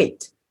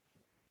great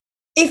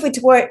if it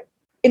were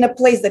in a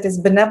place that is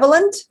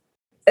benevolent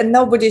and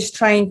nobody's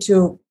trying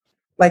to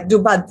do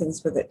bad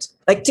things with it.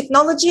 Like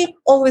technology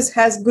always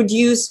has good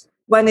use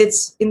when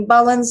it's in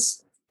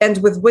balance and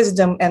with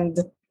wisdom and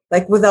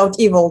without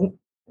evil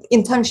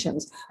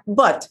intentions.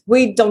 But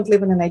we don't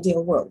live in an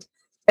ideal world.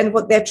 And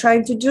what they're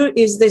trying to do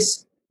is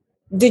this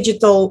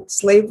digital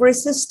slavery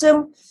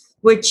system,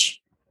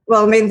 which,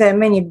 well, I mean, there are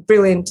many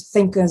brilliant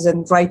thinkers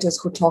and writers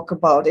who talk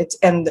about it,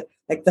 and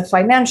the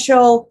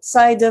financial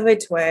side of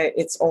it, where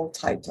it's all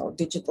tied to our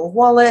digital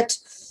wallet.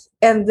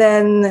 And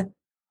then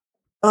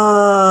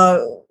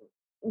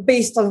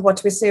based on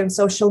what we say on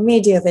social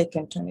media, they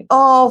can turn it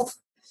off,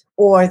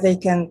 or they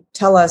can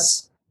tell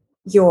us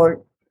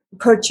your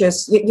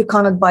purchase, you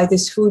cannot buy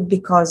this food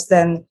because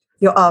then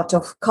you're out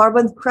of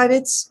carbon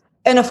credits.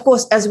 And of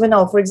course, as we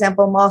know, for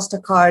example,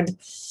 MasterCard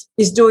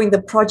is doing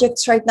the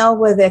projects right now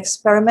where they're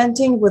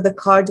experimenting with a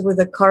card with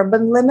a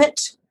carbon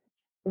limit,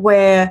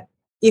 where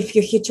if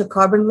you hit your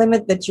carbon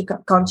limit, that you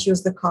can't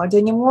use the card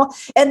anymore.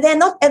 And they're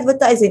not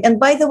advertising. And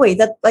by the way,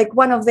 that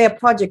one of their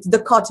projects,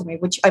 Dichotomy,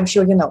 which I'm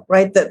sure you know,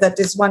 right? That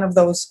is one of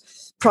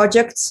those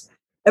projects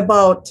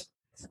about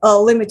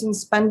limiting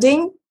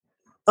spending.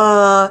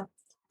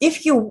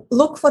 if you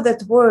look for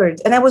that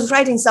word, and I was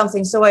writing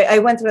something, so I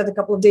went through it a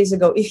couple of days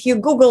ago. If you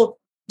Google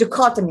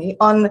dichotomy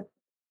on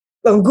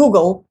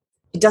Google,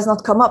 it does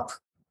not come up.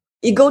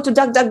 You go to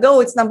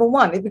DuckDuckGo, it's number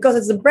one because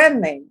it's the brand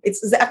name.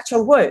 It's the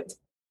actual word.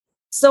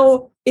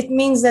 So it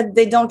means that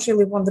they don't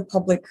really want the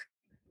public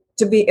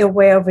to be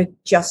aware of it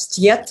just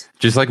yet.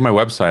 Just like my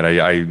website,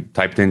 I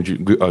typed in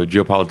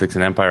geopolitics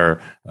and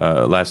empire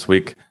last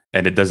week,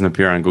 and it doesn't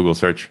appear on Google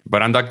search.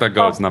 But on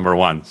DuckDuckGo, it's number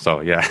one. So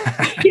yeah.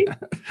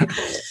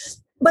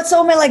 But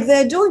so like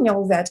they're doing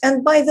all that.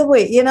 And by the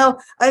way,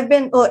 I've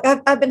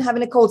been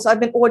having a cold, so I've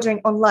been ordering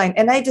online,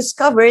 and I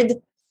discovered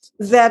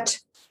that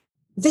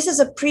this is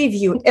a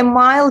preview,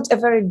 a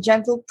very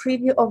gentle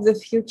preview of the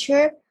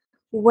future,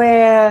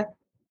 where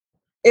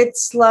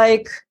it's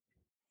like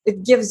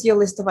it gives you a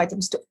list of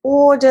items to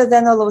order.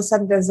 Then all of a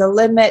sudden there's a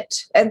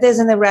limit, and there's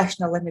an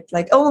irrational limit,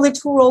 like only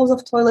 2 rolls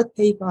of toilet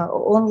paper,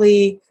 or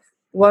only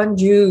 1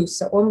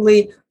 juice, or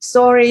only,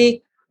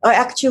 sorry,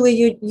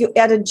 actually you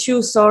added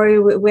 2, sorry,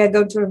 we're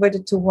going to revert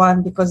it to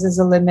 1 because there's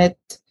a limit.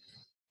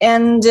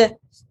 And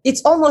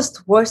it's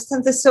almost worse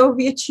than the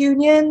Soviet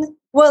Union.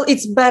 Well,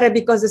 it's better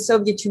because the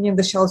Soviet Union,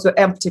 the shelves were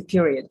empty,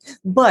 period.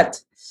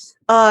 But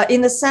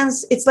in a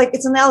sense, it's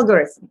an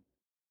algorithm.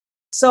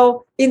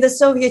 So in the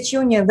Soviet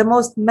Union, the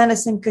most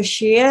menacing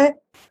cashier,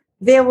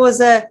 there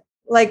was a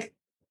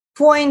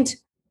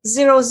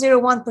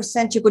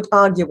 0.001% you could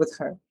argue with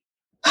her.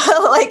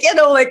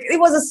 It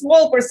was a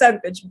small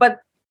percentage, but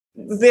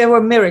there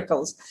were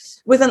miracles.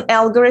 With an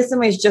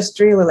algorithm, it's just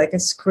really like a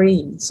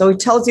screen. So it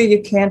tells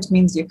you can't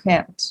means you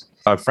can't.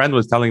 A friend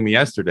was telling me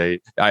yesterday,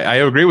 I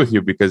agree with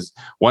you, because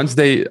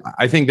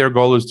I think their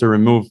goal is to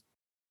remove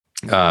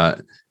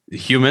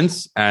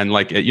humans, and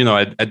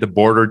at the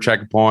border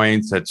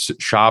checkpoints, at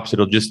shops,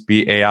 it'll just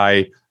be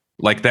AI,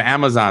 like the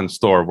Amazon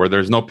store where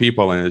there's no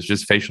people and it's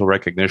just facial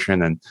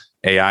recognition and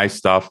AI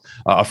stuff.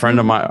 A friend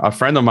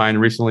of mine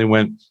recently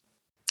went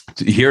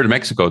here to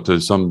Mexico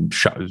to some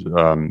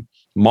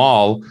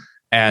mall,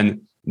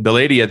 and the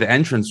lady at the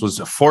entrance was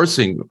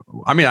forcing.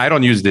 I mean, I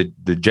don't use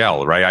the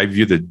gel, right? I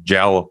view the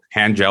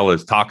hand gel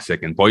as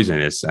toxic and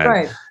poisonous, and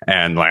right.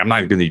 And I'm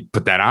not going to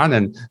put that on.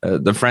 And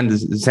the friend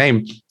is the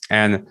same,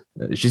 and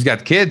she's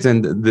got kids,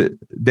 and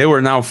they were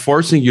now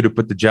forcing you to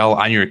put the gel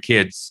on your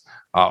kids,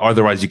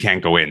 otherwise you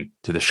can't go in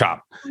to the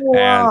shop.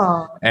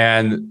 Wow.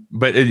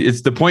 But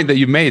it's the point that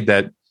you made,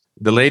 that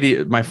the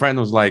lady, my friend,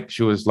 was like,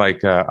 she didn't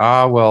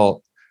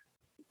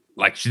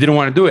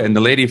want to do it, and the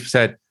lady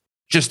said,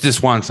 just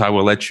this once, I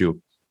will let you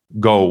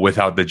go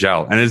without the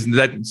gel. And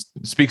that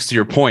speaks to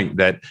your point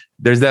that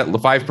there's that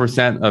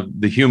 5% of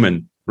the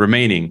human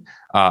remaining.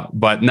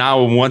 But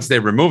now once they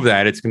remove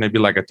that, it's going to be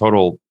like a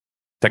total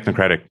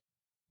technocratic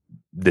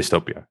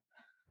dystopia.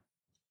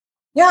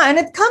 Yeah, and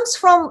it comes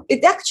from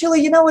it.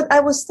 Actually, you know what I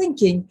was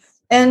thinking,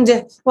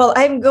 and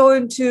I'm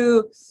going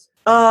to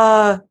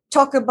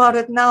talk about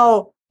it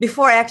now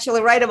before I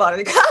actually write about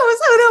it.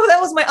 That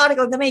was my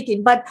article in the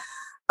making. But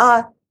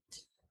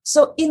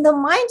so in the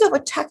mind of a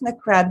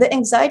technocrat, the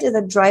anxiety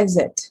that drives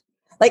it,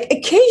 like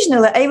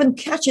occasionally I even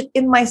catch it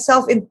in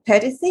myself in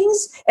petty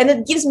things, and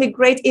it gives me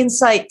great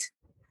insight.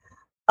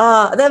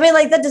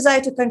 That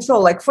desire to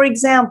control. Like, for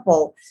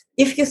example,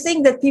 if you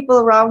think that people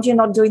around you are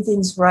not doing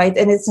things right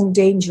and it's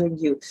endangering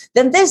you,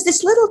 then there's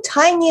this little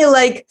tiny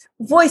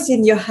voice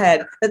in your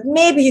head that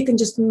maybe you can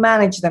just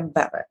manage them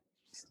better.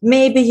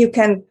 Maybe you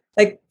can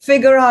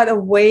figure out a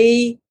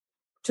way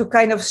to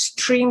kind of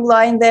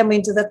streamline them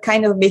into that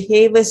kind of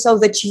behavior so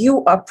that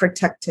you are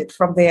protected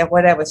from their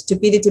whatever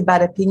stupidity,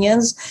 bad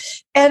opinions.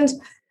 And,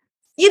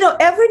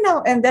 every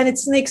now and then it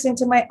sneaks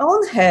into my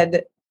own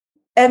head.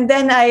 And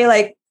then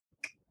I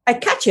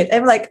catch it.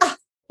 I'm like,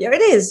 here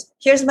it is.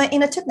 Here's my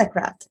inner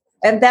technocrat.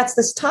 And that's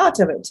the start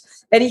of it.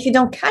 And if you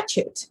don't catch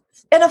it,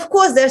 and of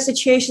course, there are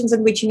situations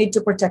in which you need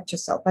to protect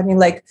yourself. I mean,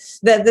 life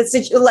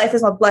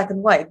is not black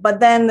and white. But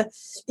then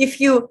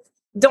if you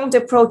don't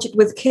approach it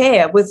with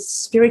care, with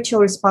spiritual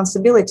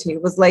responsibility,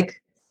 with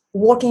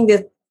walking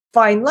the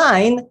fine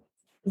line,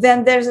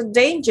 then there's a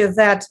danger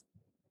that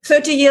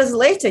 30 years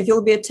later,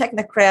 you'll be a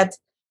technocrat,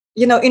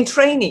 in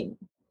training,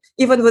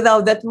 even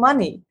without that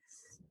money.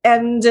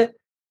 And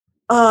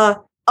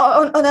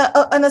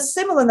on a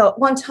similar note,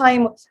 one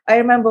time I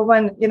remember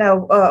when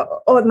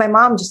my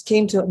mom just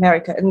came to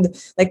America, and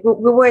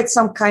we were at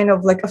some kind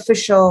of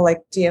official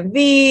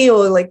DMV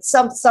or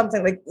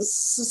something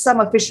some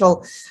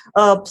official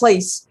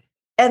place,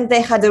 and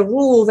they had a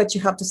rule that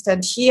you have to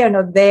stand here,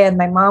 not there, and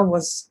my mom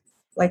was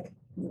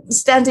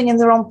standing in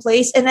the wrong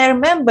place, and I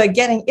remember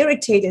getting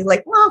irritated,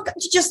 Mom,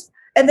 can't you just?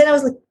 And then I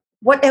was like,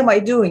 what am I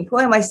doing? Who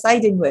am I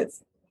siding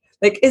with?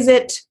 Is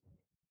it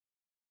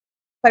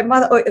my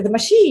mother or the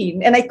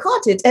machine? And I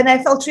caught it, and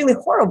I felt really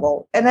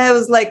horrible. And I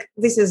was like,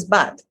 this is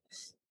bad.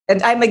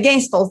 And I'm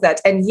against all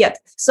that. And yet,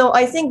 so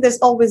I think there's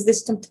always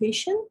this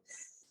temptation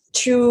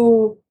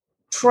to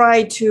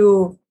try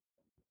to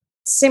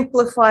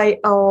simplify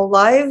our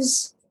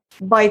lives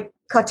by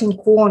cutting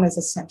corners,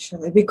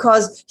 essentially,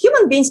 because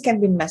human beings can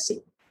be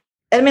messy.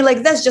 I mean,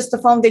 that's just the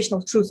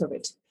foundational truth of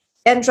it.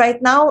 And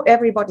right now,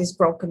 everybody's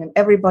broken and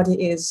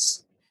everybody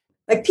is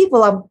like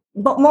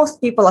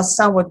most people are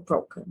somewhat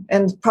broken,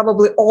 and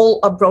probably all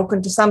are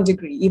broken to some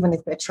degree, even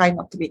if they try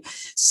not to be.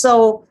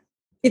 So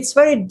it's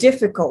very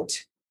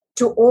difficult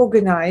to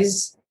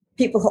organize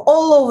people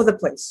all over the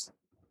place.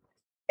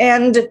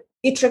 And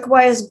it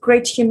requires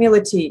great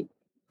humility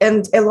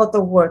and a lot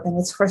of work, and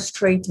it's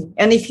frustrating.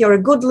 And if you're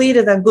a good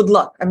leader, then good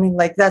luck. I mean,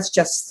 like, that's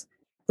just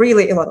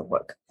really a lot of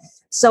work.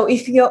 So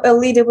if you're a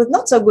leader with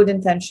not so good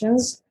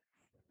intentions,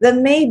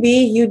 then maybe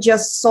you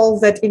just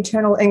solve that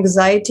internal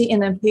anxiety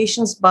and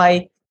impatience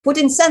by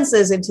putting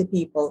sensors into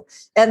people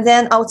and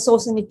then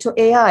outsourcing it to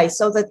AI,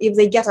 so that if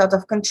they get out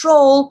of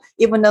control,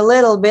 even a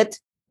little bit,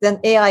 then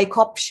AI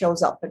cop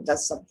shows up and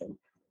does something.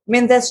 I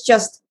mean, that's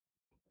just,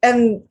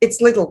 and it's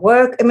little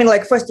work. I mean,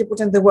 like, first you put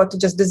in the work to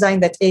just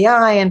design that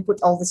AI and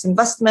put all this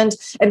investment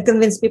and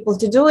convince people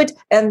to do it.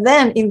 And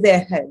then in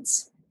their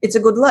heads, it's a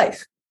good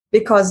life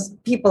because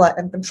people are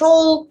in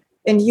control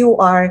and you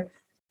are,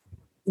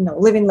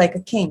 living like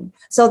a king.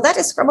 So that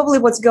is probably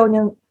what's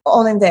going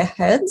on in their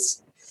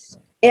heads.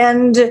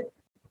 And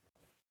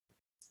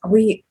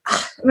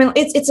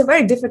it's a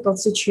very difficult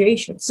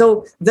situation.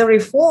 So the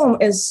reform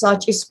as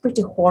such is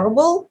pretty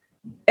horrible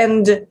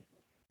and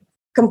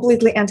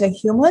completely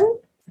anti-human.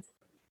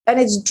 And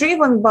it's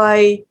driven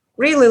by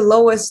really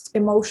lowest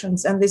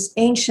emotions and this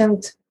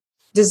ancient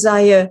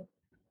desire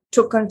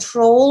to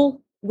control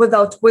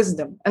without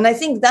wisdom. And I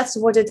think that's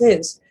what it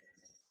is.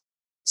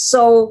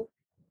 So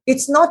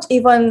it's not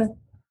even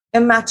a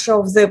matter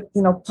of the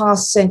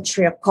past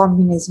century of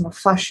communism or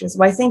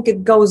fascism. I think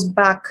it goes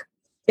back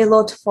a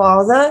lot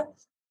farther.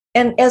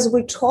 And as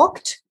we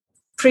talked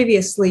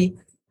previously,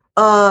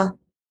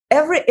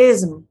 every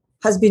ism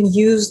has been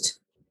used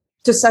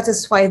to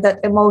satisfy that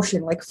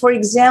emotion. Like, for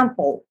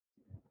example,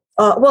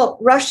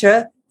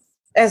 Russia,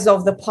 as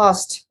of the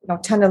past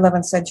 10,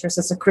 11 centuries,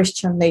 is a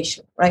Christian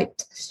nation,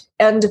 right?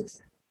 And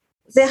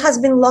there has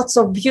been lots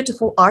of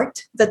beautiful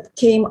art that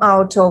came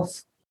out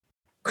of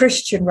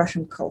Christian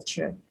Russian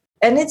culture.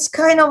 And it's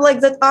kind of like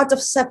that art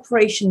of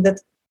separation,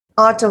 that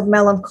art of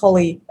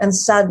melancholy and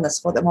sadness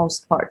for the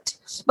most part,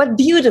 but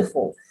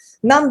beautiful.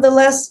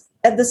 Nonetheless,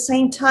 at the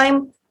same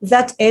time,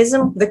 that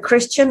ism, the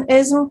Christian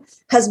ism,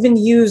 has been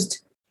used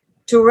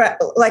to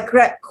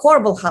wreak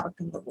horrible havoc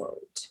in the world.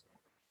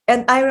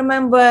 And I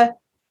remember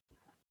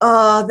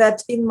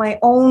that in my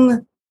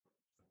own,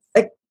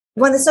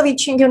 when the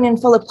Soviet Union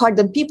fell apart,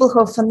 then people who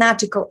are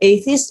fanatical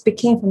atheists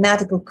became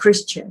fanatical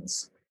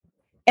Christians.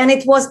 And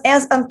it was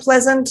as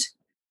unpleasant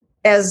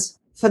as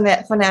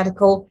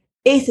fanatical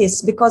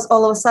atheists, because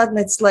all of a sudden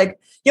it's like,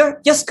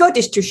 your skirt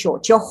is too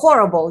short, you're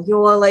horrible,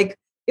 you're like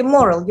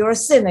immoral, you're a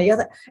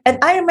sinner. And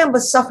I remember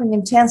suffering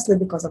intensely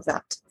because of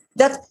that.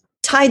 That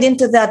tied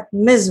into that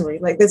misery,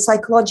 like the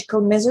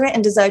psychological misery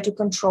and desire to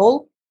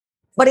control.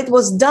 But it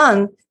was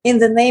done in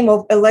the name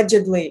of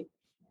allegedly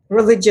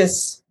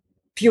religious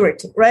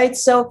purity, right?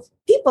 So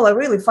people are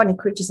really funny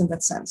creatures in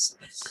that sense.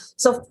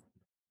 So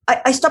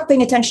I stopped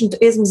paying attention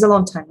to isms a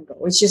long time ago.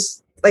 It's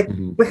just like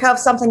we have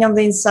something on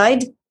the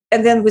inside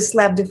and then we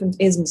slap different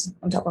isms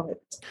on top of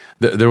it.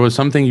 There was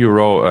something you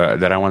wrote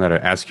that I wanted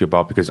to ask you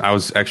about, because I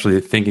was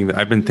actually thinking that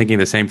I've been thinking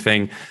the same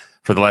thing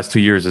for the last 2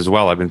 years as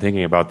well. I've been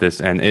thinking about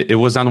this, and it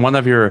was on one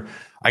of your,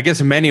 I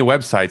guess, many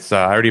websites.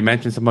 I already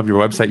mentioned some of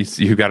your websites.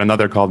 You got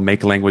another called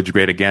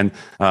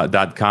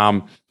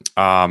makelanguagegreatagain.com.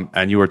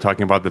 And you were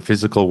talking about the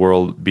physical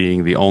world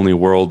being the only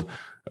world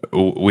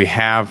we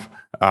have.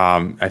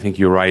 I think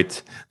you're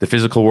right. The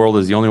physical world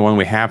is the only one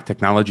we have.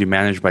 Technology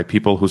managed by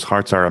people whose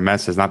hearts are a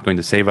mess is not going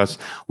to save us.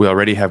 We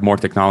already have more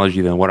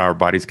technology than what our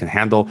bodies can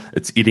handle.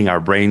 It's eating our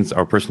brains,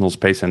 our personal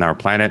space, and our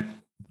planet.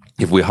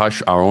 If we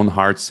hush our own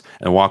hearts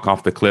and walk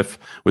off the cliff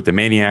with the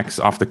maniacs,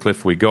 off the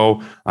cliff we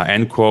go,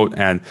 end quote.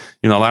 And,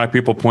 a lot of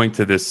people point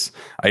to this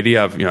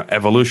idea of,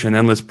 evolution,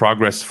 endless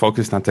progress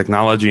focused on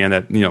technology, and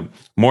that,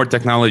 more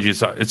technology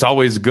it's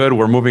always good.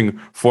 We're moving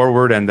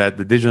forward, and that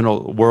the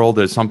digital world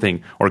is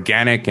something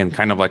organic and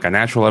kind of like a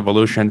natural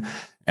evolution.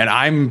 And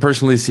I'm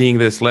personally seeing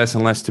this less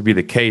and less to be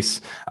the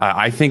case.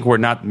 I think we're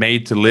not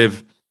made to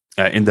live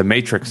in the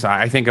matrix.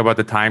 I think about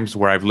the times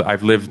where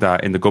I've lived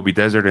in the Gobi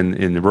Desert,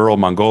 in rural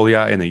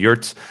Mongolia, in the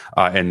yurts,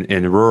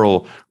 in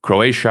rural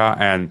Croatia,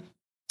 and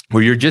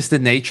where you're just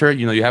in nature.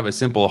 You have a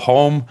simple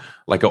home,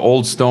 like an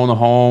old stone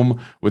home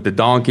with the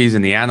donkeys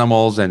and the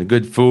animals and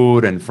good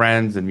food and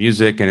friends and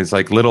music, and it's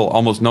like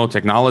almost no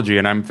technology.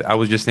 And I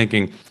was just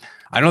thinking,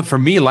 I don't know, for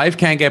me, life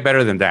can't get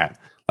better than that.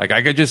 Like,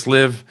 I could just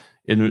live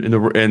in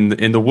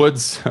the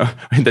woods,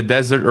 in the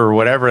desert or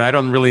whatever. I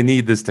don't really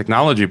need this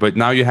technology. But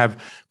now you have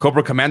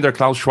Cobra Commander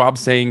Klaus Schwab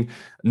saying,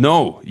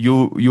 no,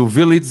 you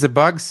will eat the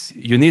bugs.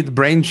 You need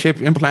brain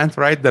chip implant,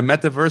 right? The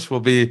metaverse will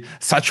be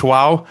such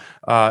wow.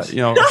 What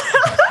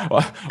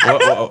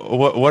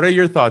are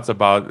your thoughts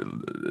about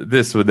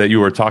this that you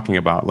were talking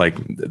about? Like,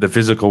 the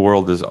physical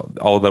world is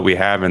all that we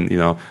have,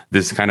 and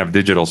this kind of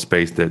digital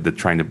space that they're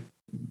trying to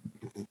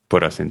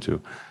put us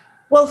into.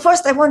 Well,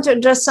 first I want to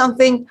address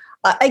something.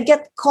 I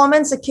get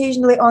comments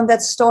occasionally on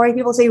that story.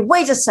 People say,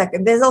 wait a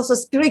second, there's also a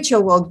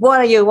spiritual world.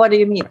 What do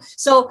you mean?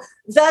 So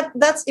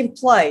that's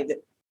implied.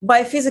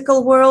 by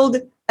physical world,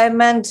 I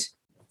meant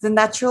the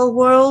natural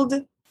world,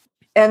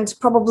 and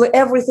probably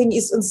everything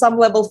is on some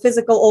level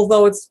physical,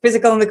 although it's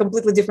physical in a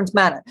completely different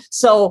manner.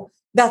 So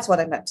that's what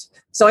I meant.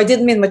 So I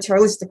didn't mean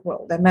materialistic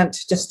world. I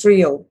meant just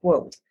real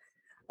world.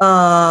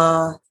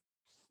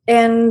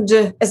 And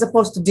as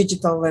opposed to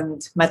digital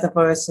and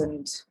metaverse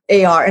and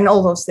AR and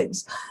all those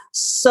things.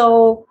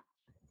 So,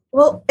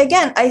 well,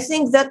 again, I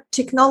think that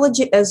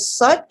technology as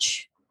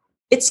such,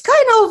 it's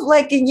kind of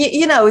like,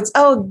 it's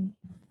our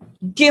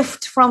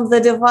gift from the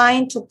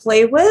divine to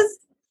play with.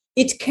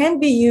 It can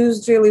be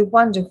used really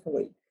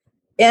wonderfully.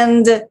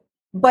 And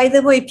by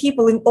the way,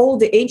 people in all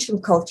the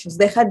ancient cultures,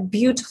 they had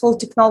beautiful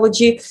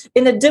technology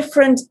in a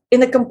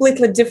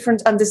completely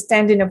different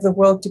understanding of the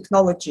world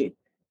technology.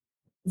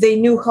 They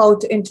knew how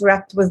to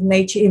interact with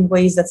nature in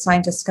ways that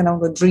scientists can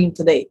only dream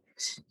today.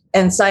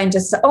 And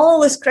scientists are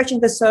always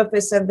scratching the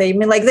surface, and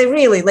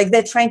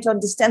they're trying to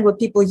understand what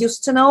people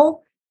used to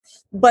know.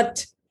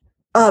 But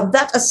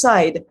that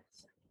aside,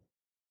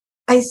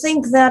 I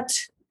think that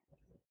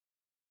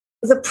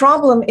the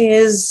problem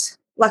is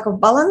lack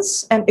of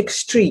balance and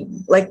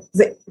extreme,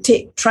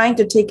 trying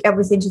to take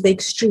everything to the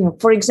extreme.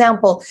 For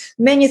example,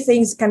 many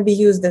things can be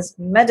used as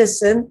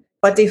medicine,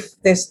 but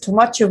if there's too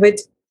much of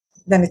it,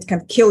 then it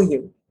can kill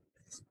you.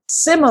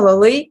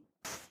 Similarly,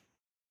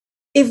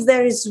 if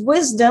there is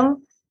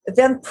wisdom,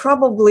 then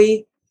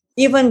probably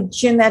even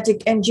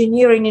genetic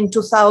engineering in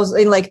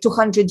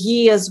 200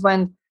 years,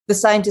 when the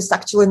scientists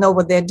actually know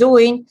what they're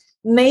doing,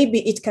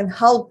 maybe it can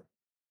help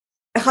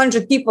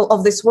 100 people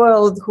of this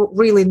world who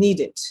really need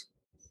it.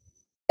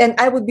 And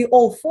I would be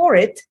all for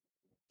it.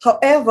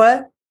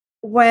 However,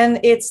 when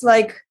it's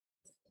like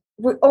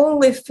we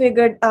only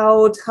figured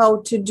out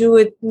how to do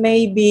it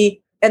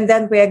maybe, and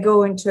then we are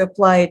going to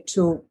apply it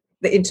to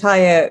the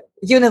entire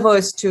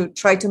universe to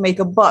try to make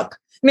a buck.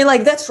 I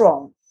mean, that's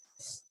wrong.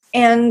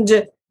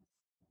 And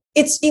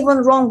it's even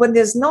wrong when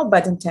there's no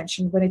bad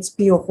intention, when it's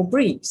pure for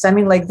briefs. I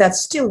mean,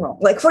 that's still wrong.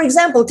 For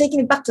example, taking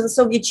it back to the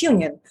Soviet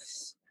Union,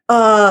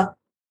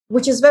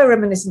 which is very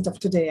reminiscent of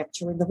today,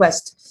 actually, in the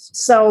West.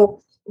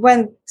 So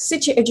when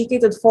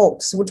city-educated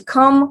folks would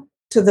come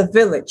to the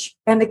village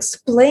and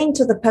explain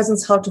to the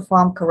peasants how to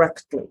farm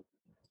correctly,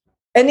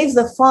 and if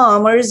the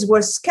farmers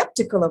were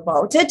skeptical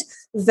about it,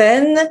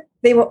 then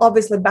they were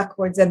obviously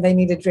backwards and they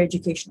needed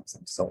re-education of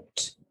some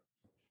sort.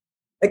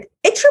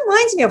 It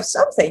reminds me of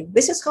something.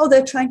 This is how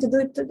they're trying to do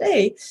it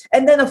today.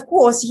 And then, of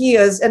course,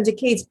 years and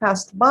decades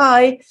passed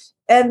by,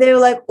 and they were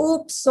like,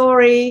 oops,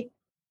 sorry,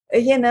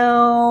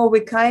 we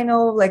kind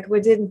of we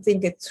didn't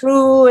think it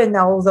through, and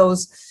now all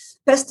those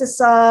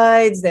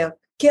pesticides, they're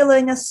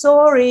killing us,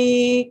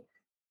 sorry.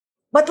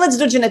 But let's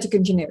do genetic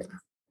engineering.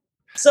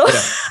 So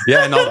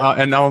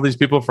and all these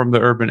people from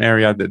the urban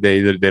area, that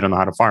they don't know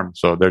how to farm,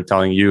 so they're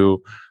telling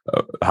you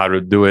how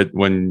to do it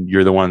when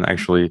you're the one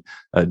actually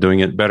doing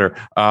it better.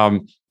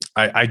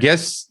 I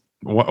guess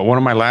one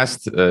of my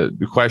last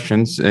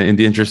questions, in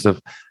the interest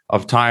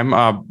of time,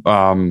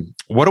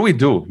 what do we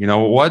do?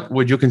 What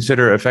would you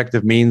consider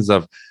effective means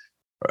of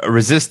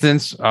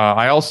resistance?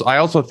 I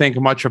also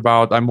think much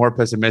about. I'm more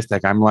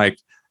pessimistic. I'm like,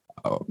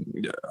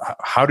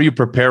 how do you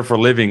prepare for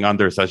living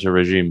under such a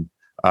regime?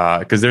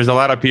 Because there's a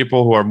lot of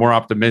people who are more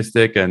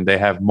optimistic and they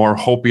have more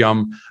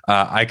hopium.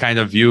 I kind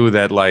of view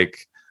that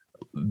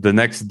the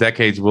next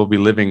decades we'll be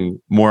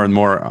living more and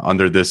more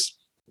under this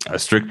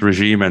strict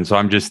regime, and so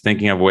I'm just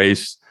thinking of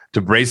ways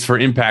to brace for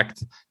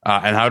impact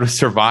and how to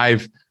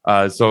survive.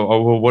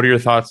 So, what are your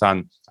thoughts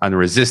on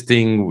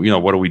resisting?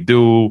 What do we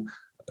do?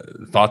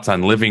 Thoughts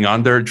on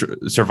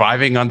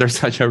surviving under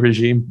such a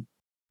regime?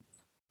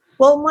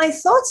 Well, my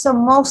thoughts are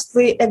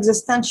mostly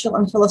existential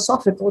and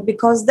philosophical,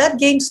 because that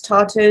game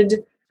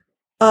started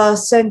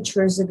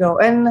centuries ago.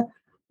 And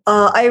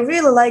I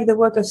really like the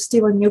work of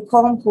Stephen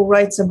Newcomb, who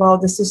writes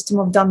about the system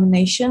of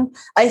domination.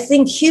 I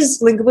think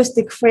his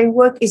linguistic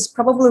framework is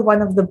probably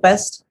one of the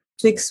best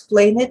to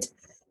explain it.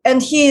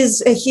 And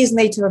he's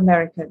Native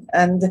American.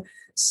 And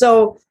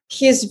so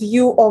his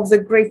view of the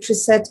Great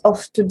Reset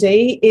of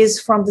today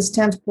is from the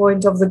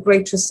standpoint of the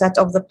Great Reset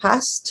of the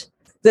past,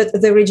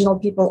 that the original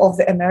people of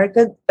the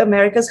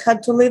Americas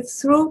had to live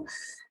through.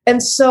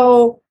 And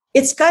so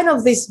it's kind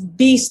of this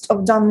beast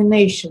of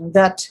domination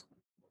that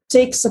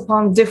takes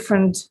upon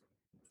different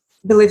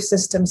belief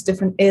systems,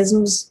 different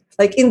isms.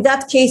 In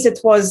that case, it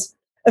was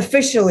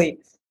officially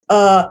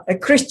a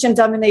Christian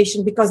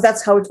domination, because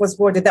that's how it was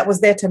worded. That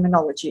was their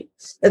terminology.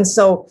 And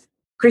so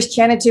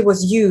Christianity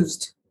was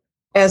used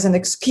as an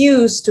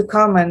excuse to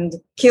come and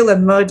kill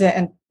and murder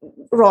and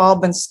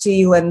rob and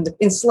steal and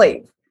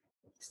enslave.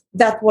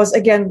 That was,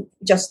 again,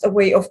 just a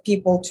way of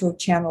people to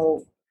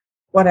channel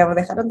whatever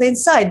they had on the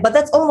inside. But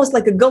that's almost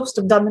like a ghost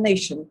of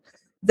domination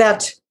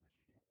that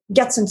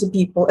gets into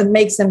people and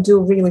makes them do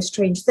really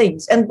strange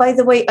things. And by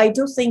the way, I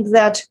do think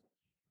that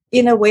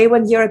in a way,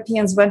 when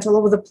Europeans went all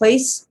over the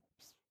place,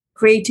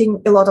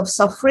 creating a lot of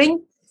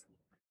suffering,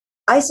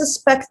 I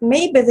suspect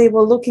maybe they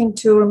were looking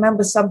to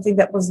remember something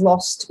that was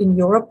lost in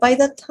Europe by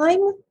that time.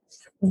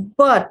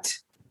 But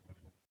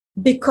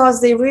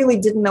because they really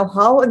didn't know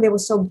how and they were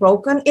so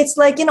broken, it's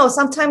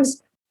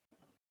sometimes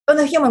on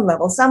a human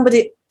level,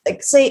 somebody,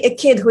 like say a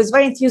kid who is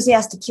very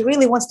enthusiastic, he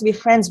really wants to be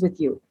friends with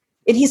you,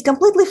 and he's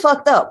completely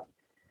fucked up,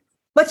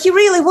 but he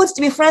really wants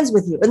to be friends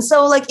with you. And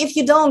so like if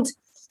you don't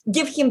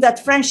give him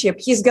that friendship,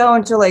 he's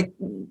going to like,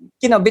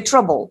 be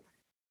trouble.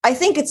 I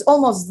think it's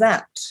almost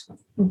that,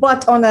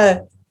 but on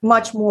a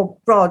much more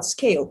broad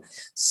scale.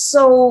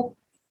 So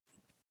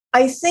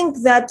I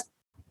think that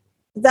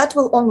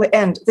will only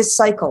end this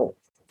cycle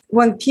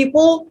when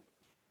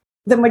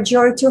the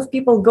majority of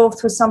people go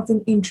through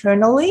something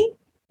internally,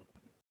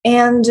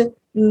 and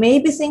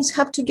maybe things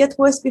have to get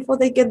worse before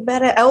they get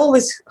better. I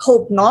always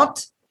hope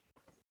not,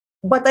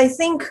 but I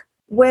think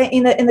we're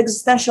in an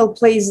existential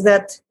place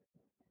that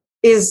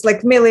is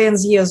like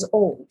millions years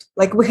old.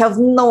 Like we have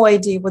no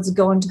idea what's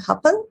going to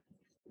happen.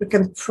 We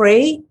can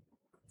pray,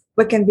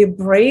 we can be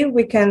brave,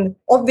 we can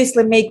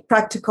obviously make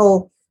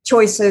practical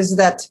choices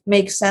that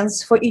make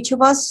sense for each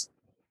of us.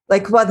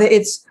 Like whether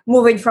it's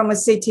moving from a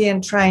city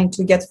and trying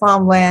to get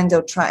farmland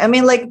or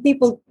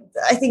people,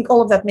 I think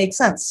all of that makes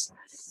sense.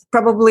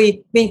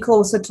 Probably being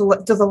closer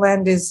to the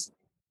land is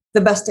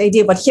the best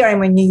idea. But here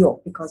I'm in New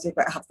York because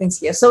I have things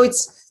here. So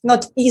it's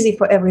not easy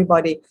for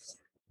everybody.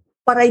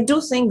 But I do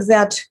think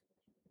that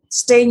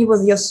staying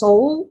with your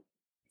soul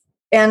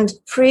and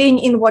praying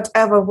in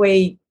whatever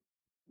way,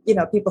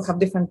 people have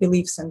different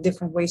beliefs and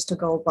different ways to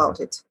go about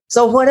it.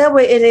 So whatever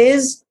it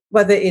is,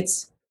 whether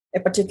it's a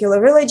particular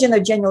religion, a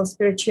genuine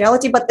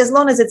spirituality, but as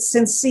long as it's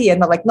sincere,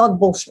 not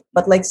bullshit,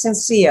 but like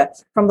sincere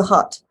from the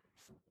heart.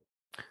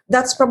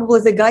 That's probably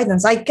the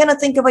guidance. I cannot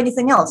think of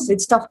anything else.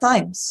 It's tough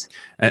times.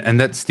 And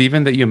that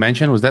Stephen that you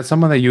mentioned, was that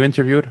someone that you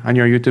interviewed on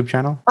your YouTube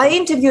channel? I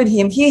interviewed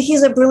him.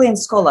 He's a brilliant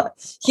scholar.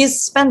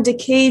 He's spent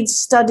decades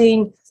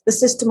studying the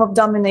system of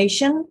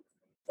domination,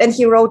 and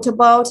he wrote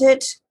about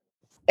it.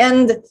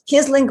 And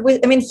his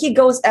he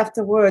goes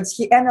after words.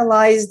 He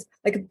analyzed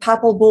like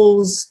papal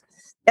bulls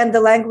and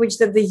the language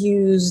that they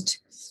used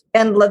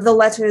and the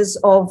letters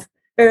of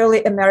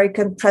early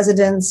American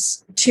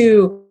presidents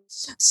too.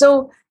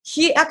 So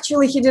he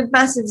did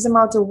massive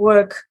amount of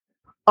work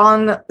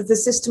on the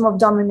system of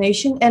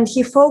domination, and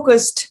he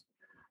focused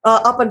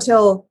up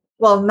until,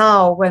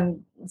 now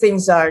when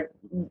things are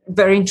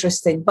very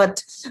interesting,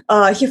 but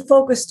he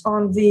focused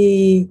on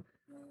the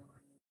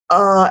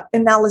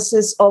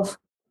analysis of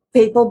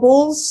papal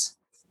bulls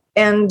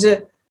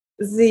and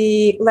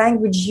the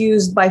language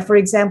used by, for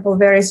example,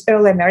 various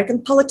early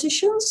American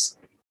politicians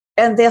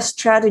and their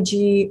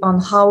strategy on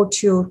how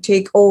to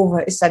take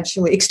over,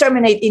 essentially,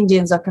 exterminate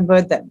Indians or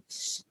convert them.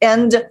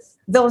 And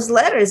those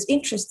letters,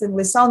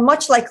 interestingly, sound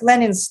much like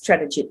Lenin's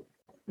strategy.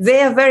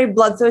 They are very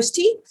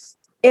bloodthirsty,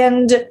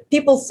 and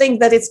people think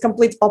that it's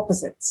complete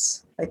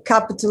opposites, like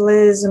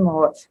capitalism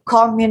or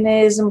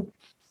communism,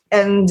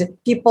 and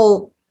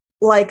people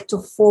like to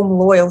form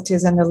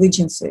loyalties and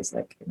allegiances,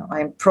 like,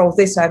 I'm pro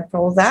this, I'm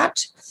pro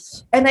that.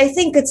 And I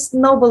think it's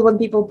noble when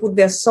people put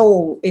their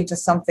soul into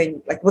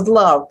something, like with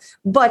love.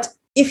 But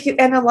if you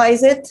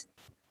analyze it,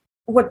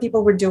 what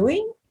people were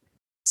doing,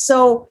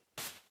 so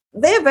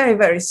they're very,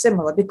 very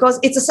similar, because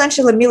it's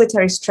essentially a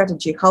military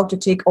strategy, how to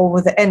take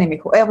over the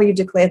enemy, whoever you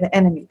declare the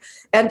enemy.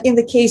 And in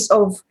the case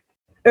of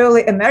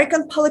early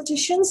American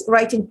politicians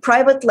writing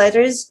private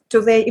letters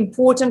to their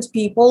important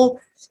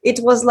people, it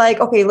was like,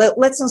 okay,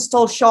 let's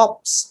install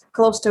shops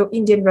close to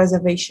Indian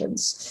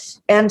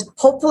reservations, and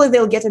hopefully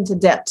they'll get into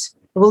debt.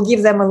 We'll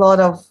give them a lot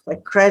of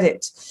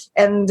credit.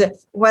 And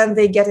when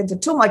they get into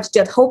too much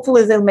debt,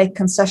 hopefully they'll make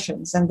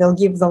concessions and they'll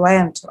give the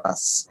land to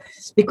us.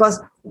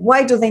 Because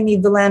why do they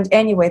need the land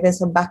anyway? They're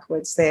so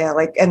backwards there.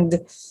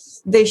 And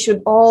they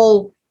should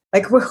all,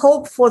 we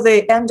hope for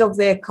the end of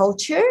their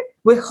culture.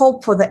 We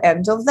hope for the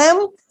end of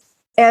them,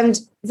 and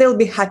they'll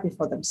be happy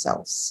for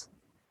themselves.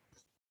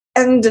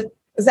 And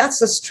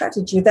that's a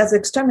strategy. That's an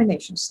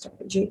extermination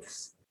strategy.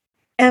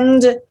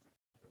 And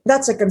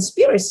that's a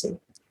conspiracy.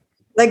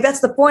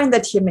 That's the point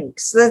that he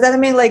makes. If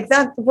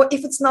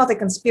it's not a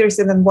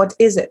conspiracy, then what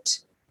is it?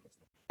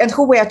 And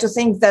who we are to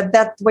think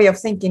that way of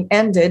thinking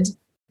ended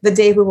the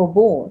day we were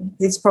born?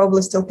 It's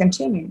probably still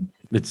continuing.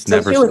 It's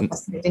never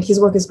fascinating. His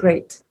work is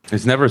great.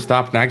 It's never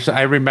stopped. And actually,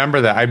 I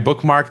remember that I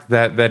bookmarked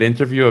that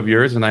interview of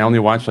yours, and I only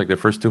watched the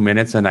first 2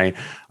 minutes, and I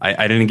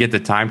didn't get the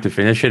time to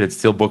finish it. It's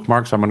still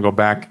bookmarked, so I'm gonna go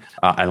back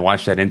and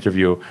watch that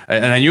interview.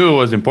 And I knew it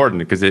was important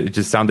because it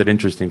just sounded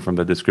interesting from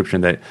the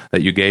description that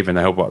you gave, and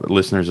I hope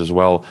listeners as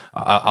well.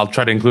 I'll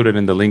try to include it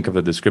in the link of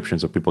the description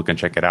so people can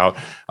check it out.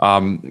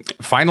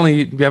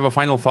 Finally, do you have a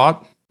final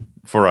thought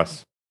for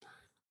us?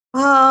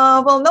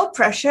 No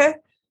pressure.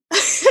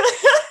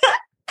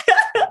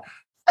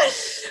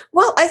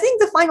 Well, I think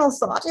the final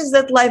thought is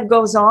that life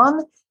goes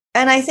on.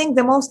 And I think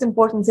the most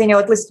important thing, or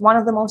at least one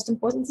of the most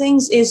important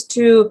things, is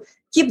to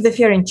keep the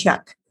fear in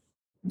check.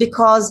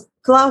 Because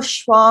Klaus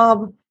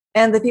Schwab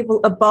and the people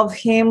above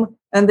him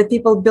and the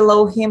people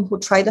below him who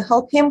try to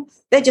help him,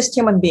 they're just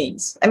human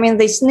beings.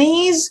 They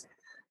sneeze,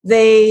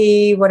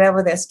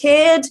 they're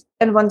scared,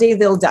 and one day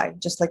they'll die,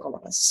 just like all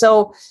of us.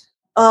 So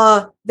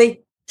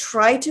they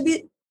try to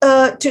be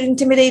to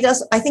intimidate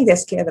us, I think they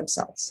scare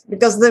themselves,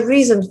 because the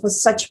reason for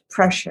such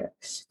pressure,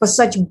 for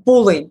such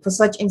bullying, for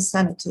such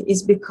insanity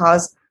is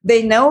because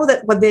they know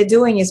that what they're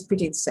doing is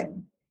pretty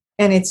insane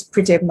and it's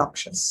pretty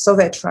obnoxious. So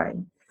they're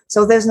trying.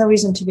 So there's no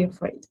reason to be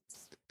afraid.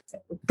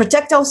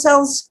 Protect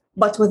ourselves,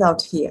 but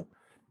without fear.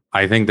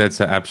 I think that's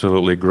an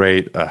absolutely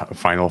great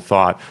final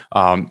thought.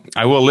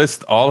 I will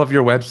list all of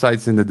your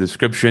websites in the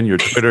description, your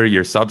Twitter,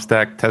 your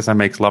Substack,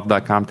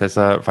 TessaMakesLove.com,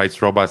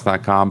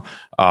 TessaFightsRobots.com,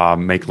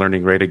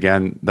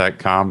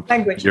 MakeLearningGreatAgain.com,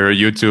 Language. your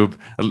YouTube.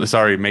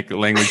 Sorry, Make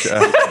Language.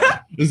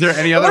 Is there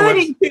any other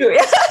Learning too.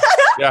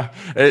 Yeah.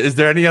 Is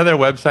there any other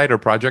website or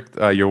project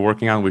you're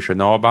working on we should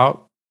know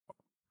about?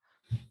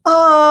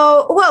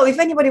 Well, if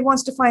anybody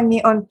wants to find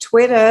me on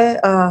Twitter,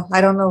 I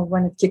don't know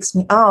when it kicks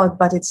me out,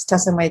 but it's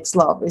Tessa Makes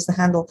Love is the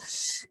handle.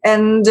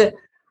 And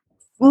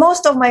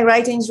most of my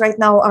writings right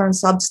now are on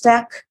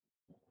Substack,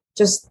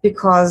 just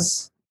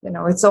because,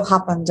 it so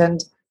happened.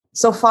 And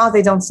so far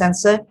they don't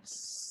censor.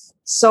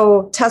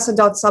 So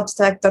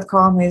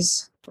tessa.substack.com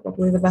is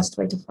probably the best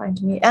way to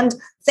find me. And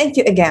thank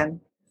you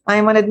again. I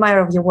am an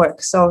admirer of your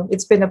work. So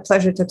it's been a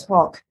pleasure to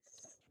talk.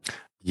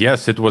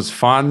 Yes, it was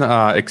fun,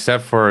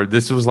 except for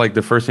this was like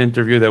the first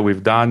interview that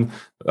we've done,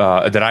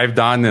 that I've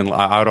done, and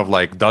out of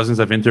like dozens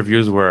of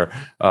interviews where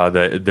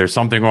there's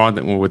something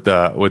wrong with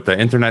the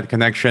internet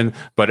connection.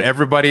 But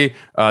everybody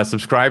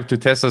subscribe to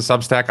Tessa's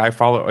Substack. I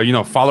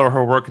follow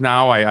her work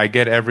now. I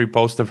get every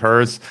post of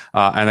hers.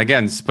 And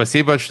again,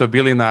 спасибо, что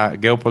били на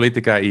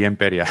Geopolitika и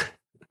Imperia.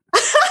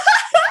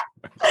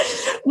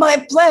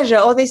 My pleasure.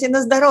 Always in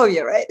the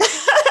здоровье, right?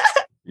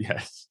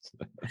 Yes.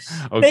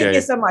 Okay. Thank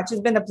you so much.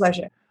 It's been a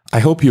pleasure. I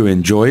hope you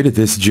enjoyed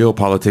this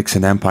Geopolitics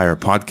and Empire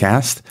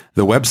podcast.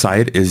 The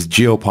website is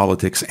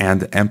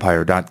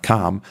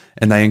geopoliticsandempire.com,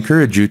 and I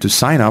encourage you to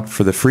sign up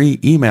for the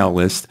free email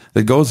list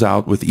that goes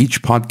out with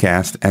each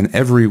podcast and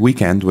every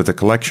weekend with a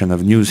collection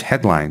of news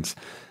headlines.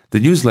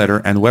 The newsletter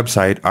and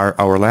website are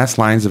our last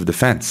lines of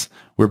defense.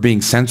 We're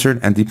being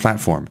censored and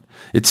deplatformed.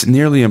 It's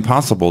nearly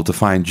impossible to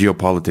find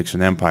Geopolitics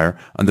and Empire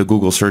on the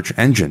Google search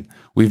engine.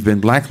 We've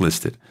been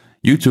blacklisted.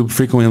 YouTube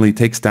frequently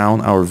takes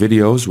down our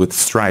videos with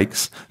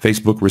strikes.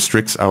 Facebook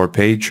restricts our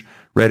page.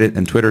 Reddit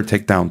and Twitter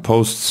take down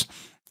posts.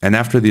 And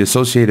after the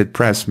Associated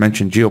Press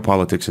mentioned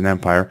Geopolitics and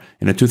Empire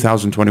in a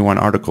 2021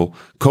 article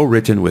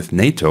co-written with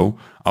NATO,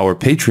 our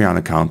Patreon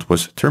account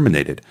was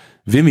terminated.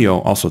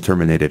 Vimeo also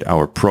terminated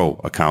our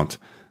Pro account.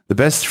 The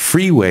best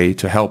free way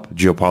to help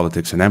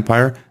Geopolitics and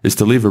Empire is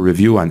to leave a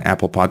review on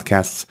Apple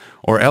Podcasts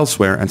or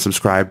elsewhere and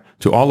subscribe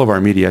to all of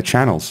our media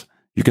channels.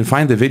 You can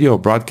find the video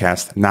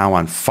broadcast now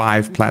on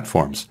 5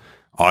 platforms: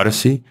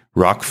 Odyssey,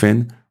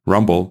 Rockfin,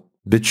 Rumble,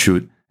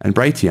 BitChute, and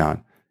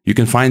Brighteon. You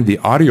can find the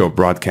audio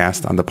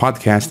broadcast on the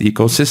podcast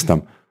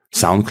ecosystem: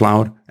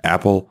 SoundCloud,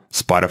 Apple,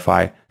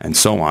 Spotify, and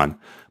so on.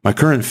 My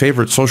current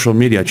favorite social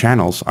media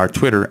channels are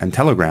Twitter and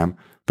Telegram,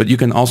 but you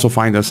can also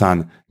find us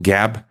on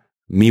Gab,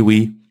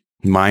 MeWe,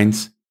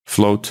 Minds,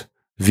 Float,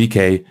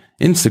 VK,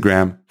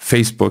 Instagram,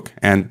 Facebook,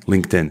 and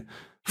LinkedIn.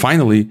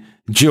 Finally,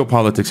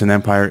 Geopolitics and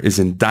Empire is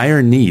in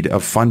dire need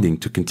of funding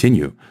to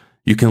continue.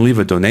 You can leave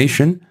a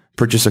donation,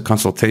 purchase a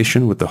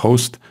consultation with the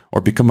host,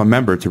 or become a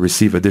member to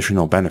receive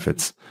additional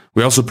benefits.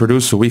 We also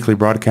produce a weekly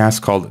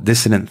broadcast called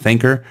Dissident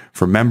Thinker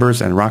for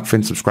members and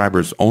Rockfin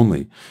subscribers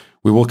only.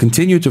 We will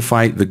continue to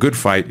fight the good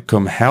fight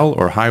come hell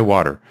or high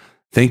water.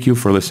 Thank you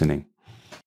for listening.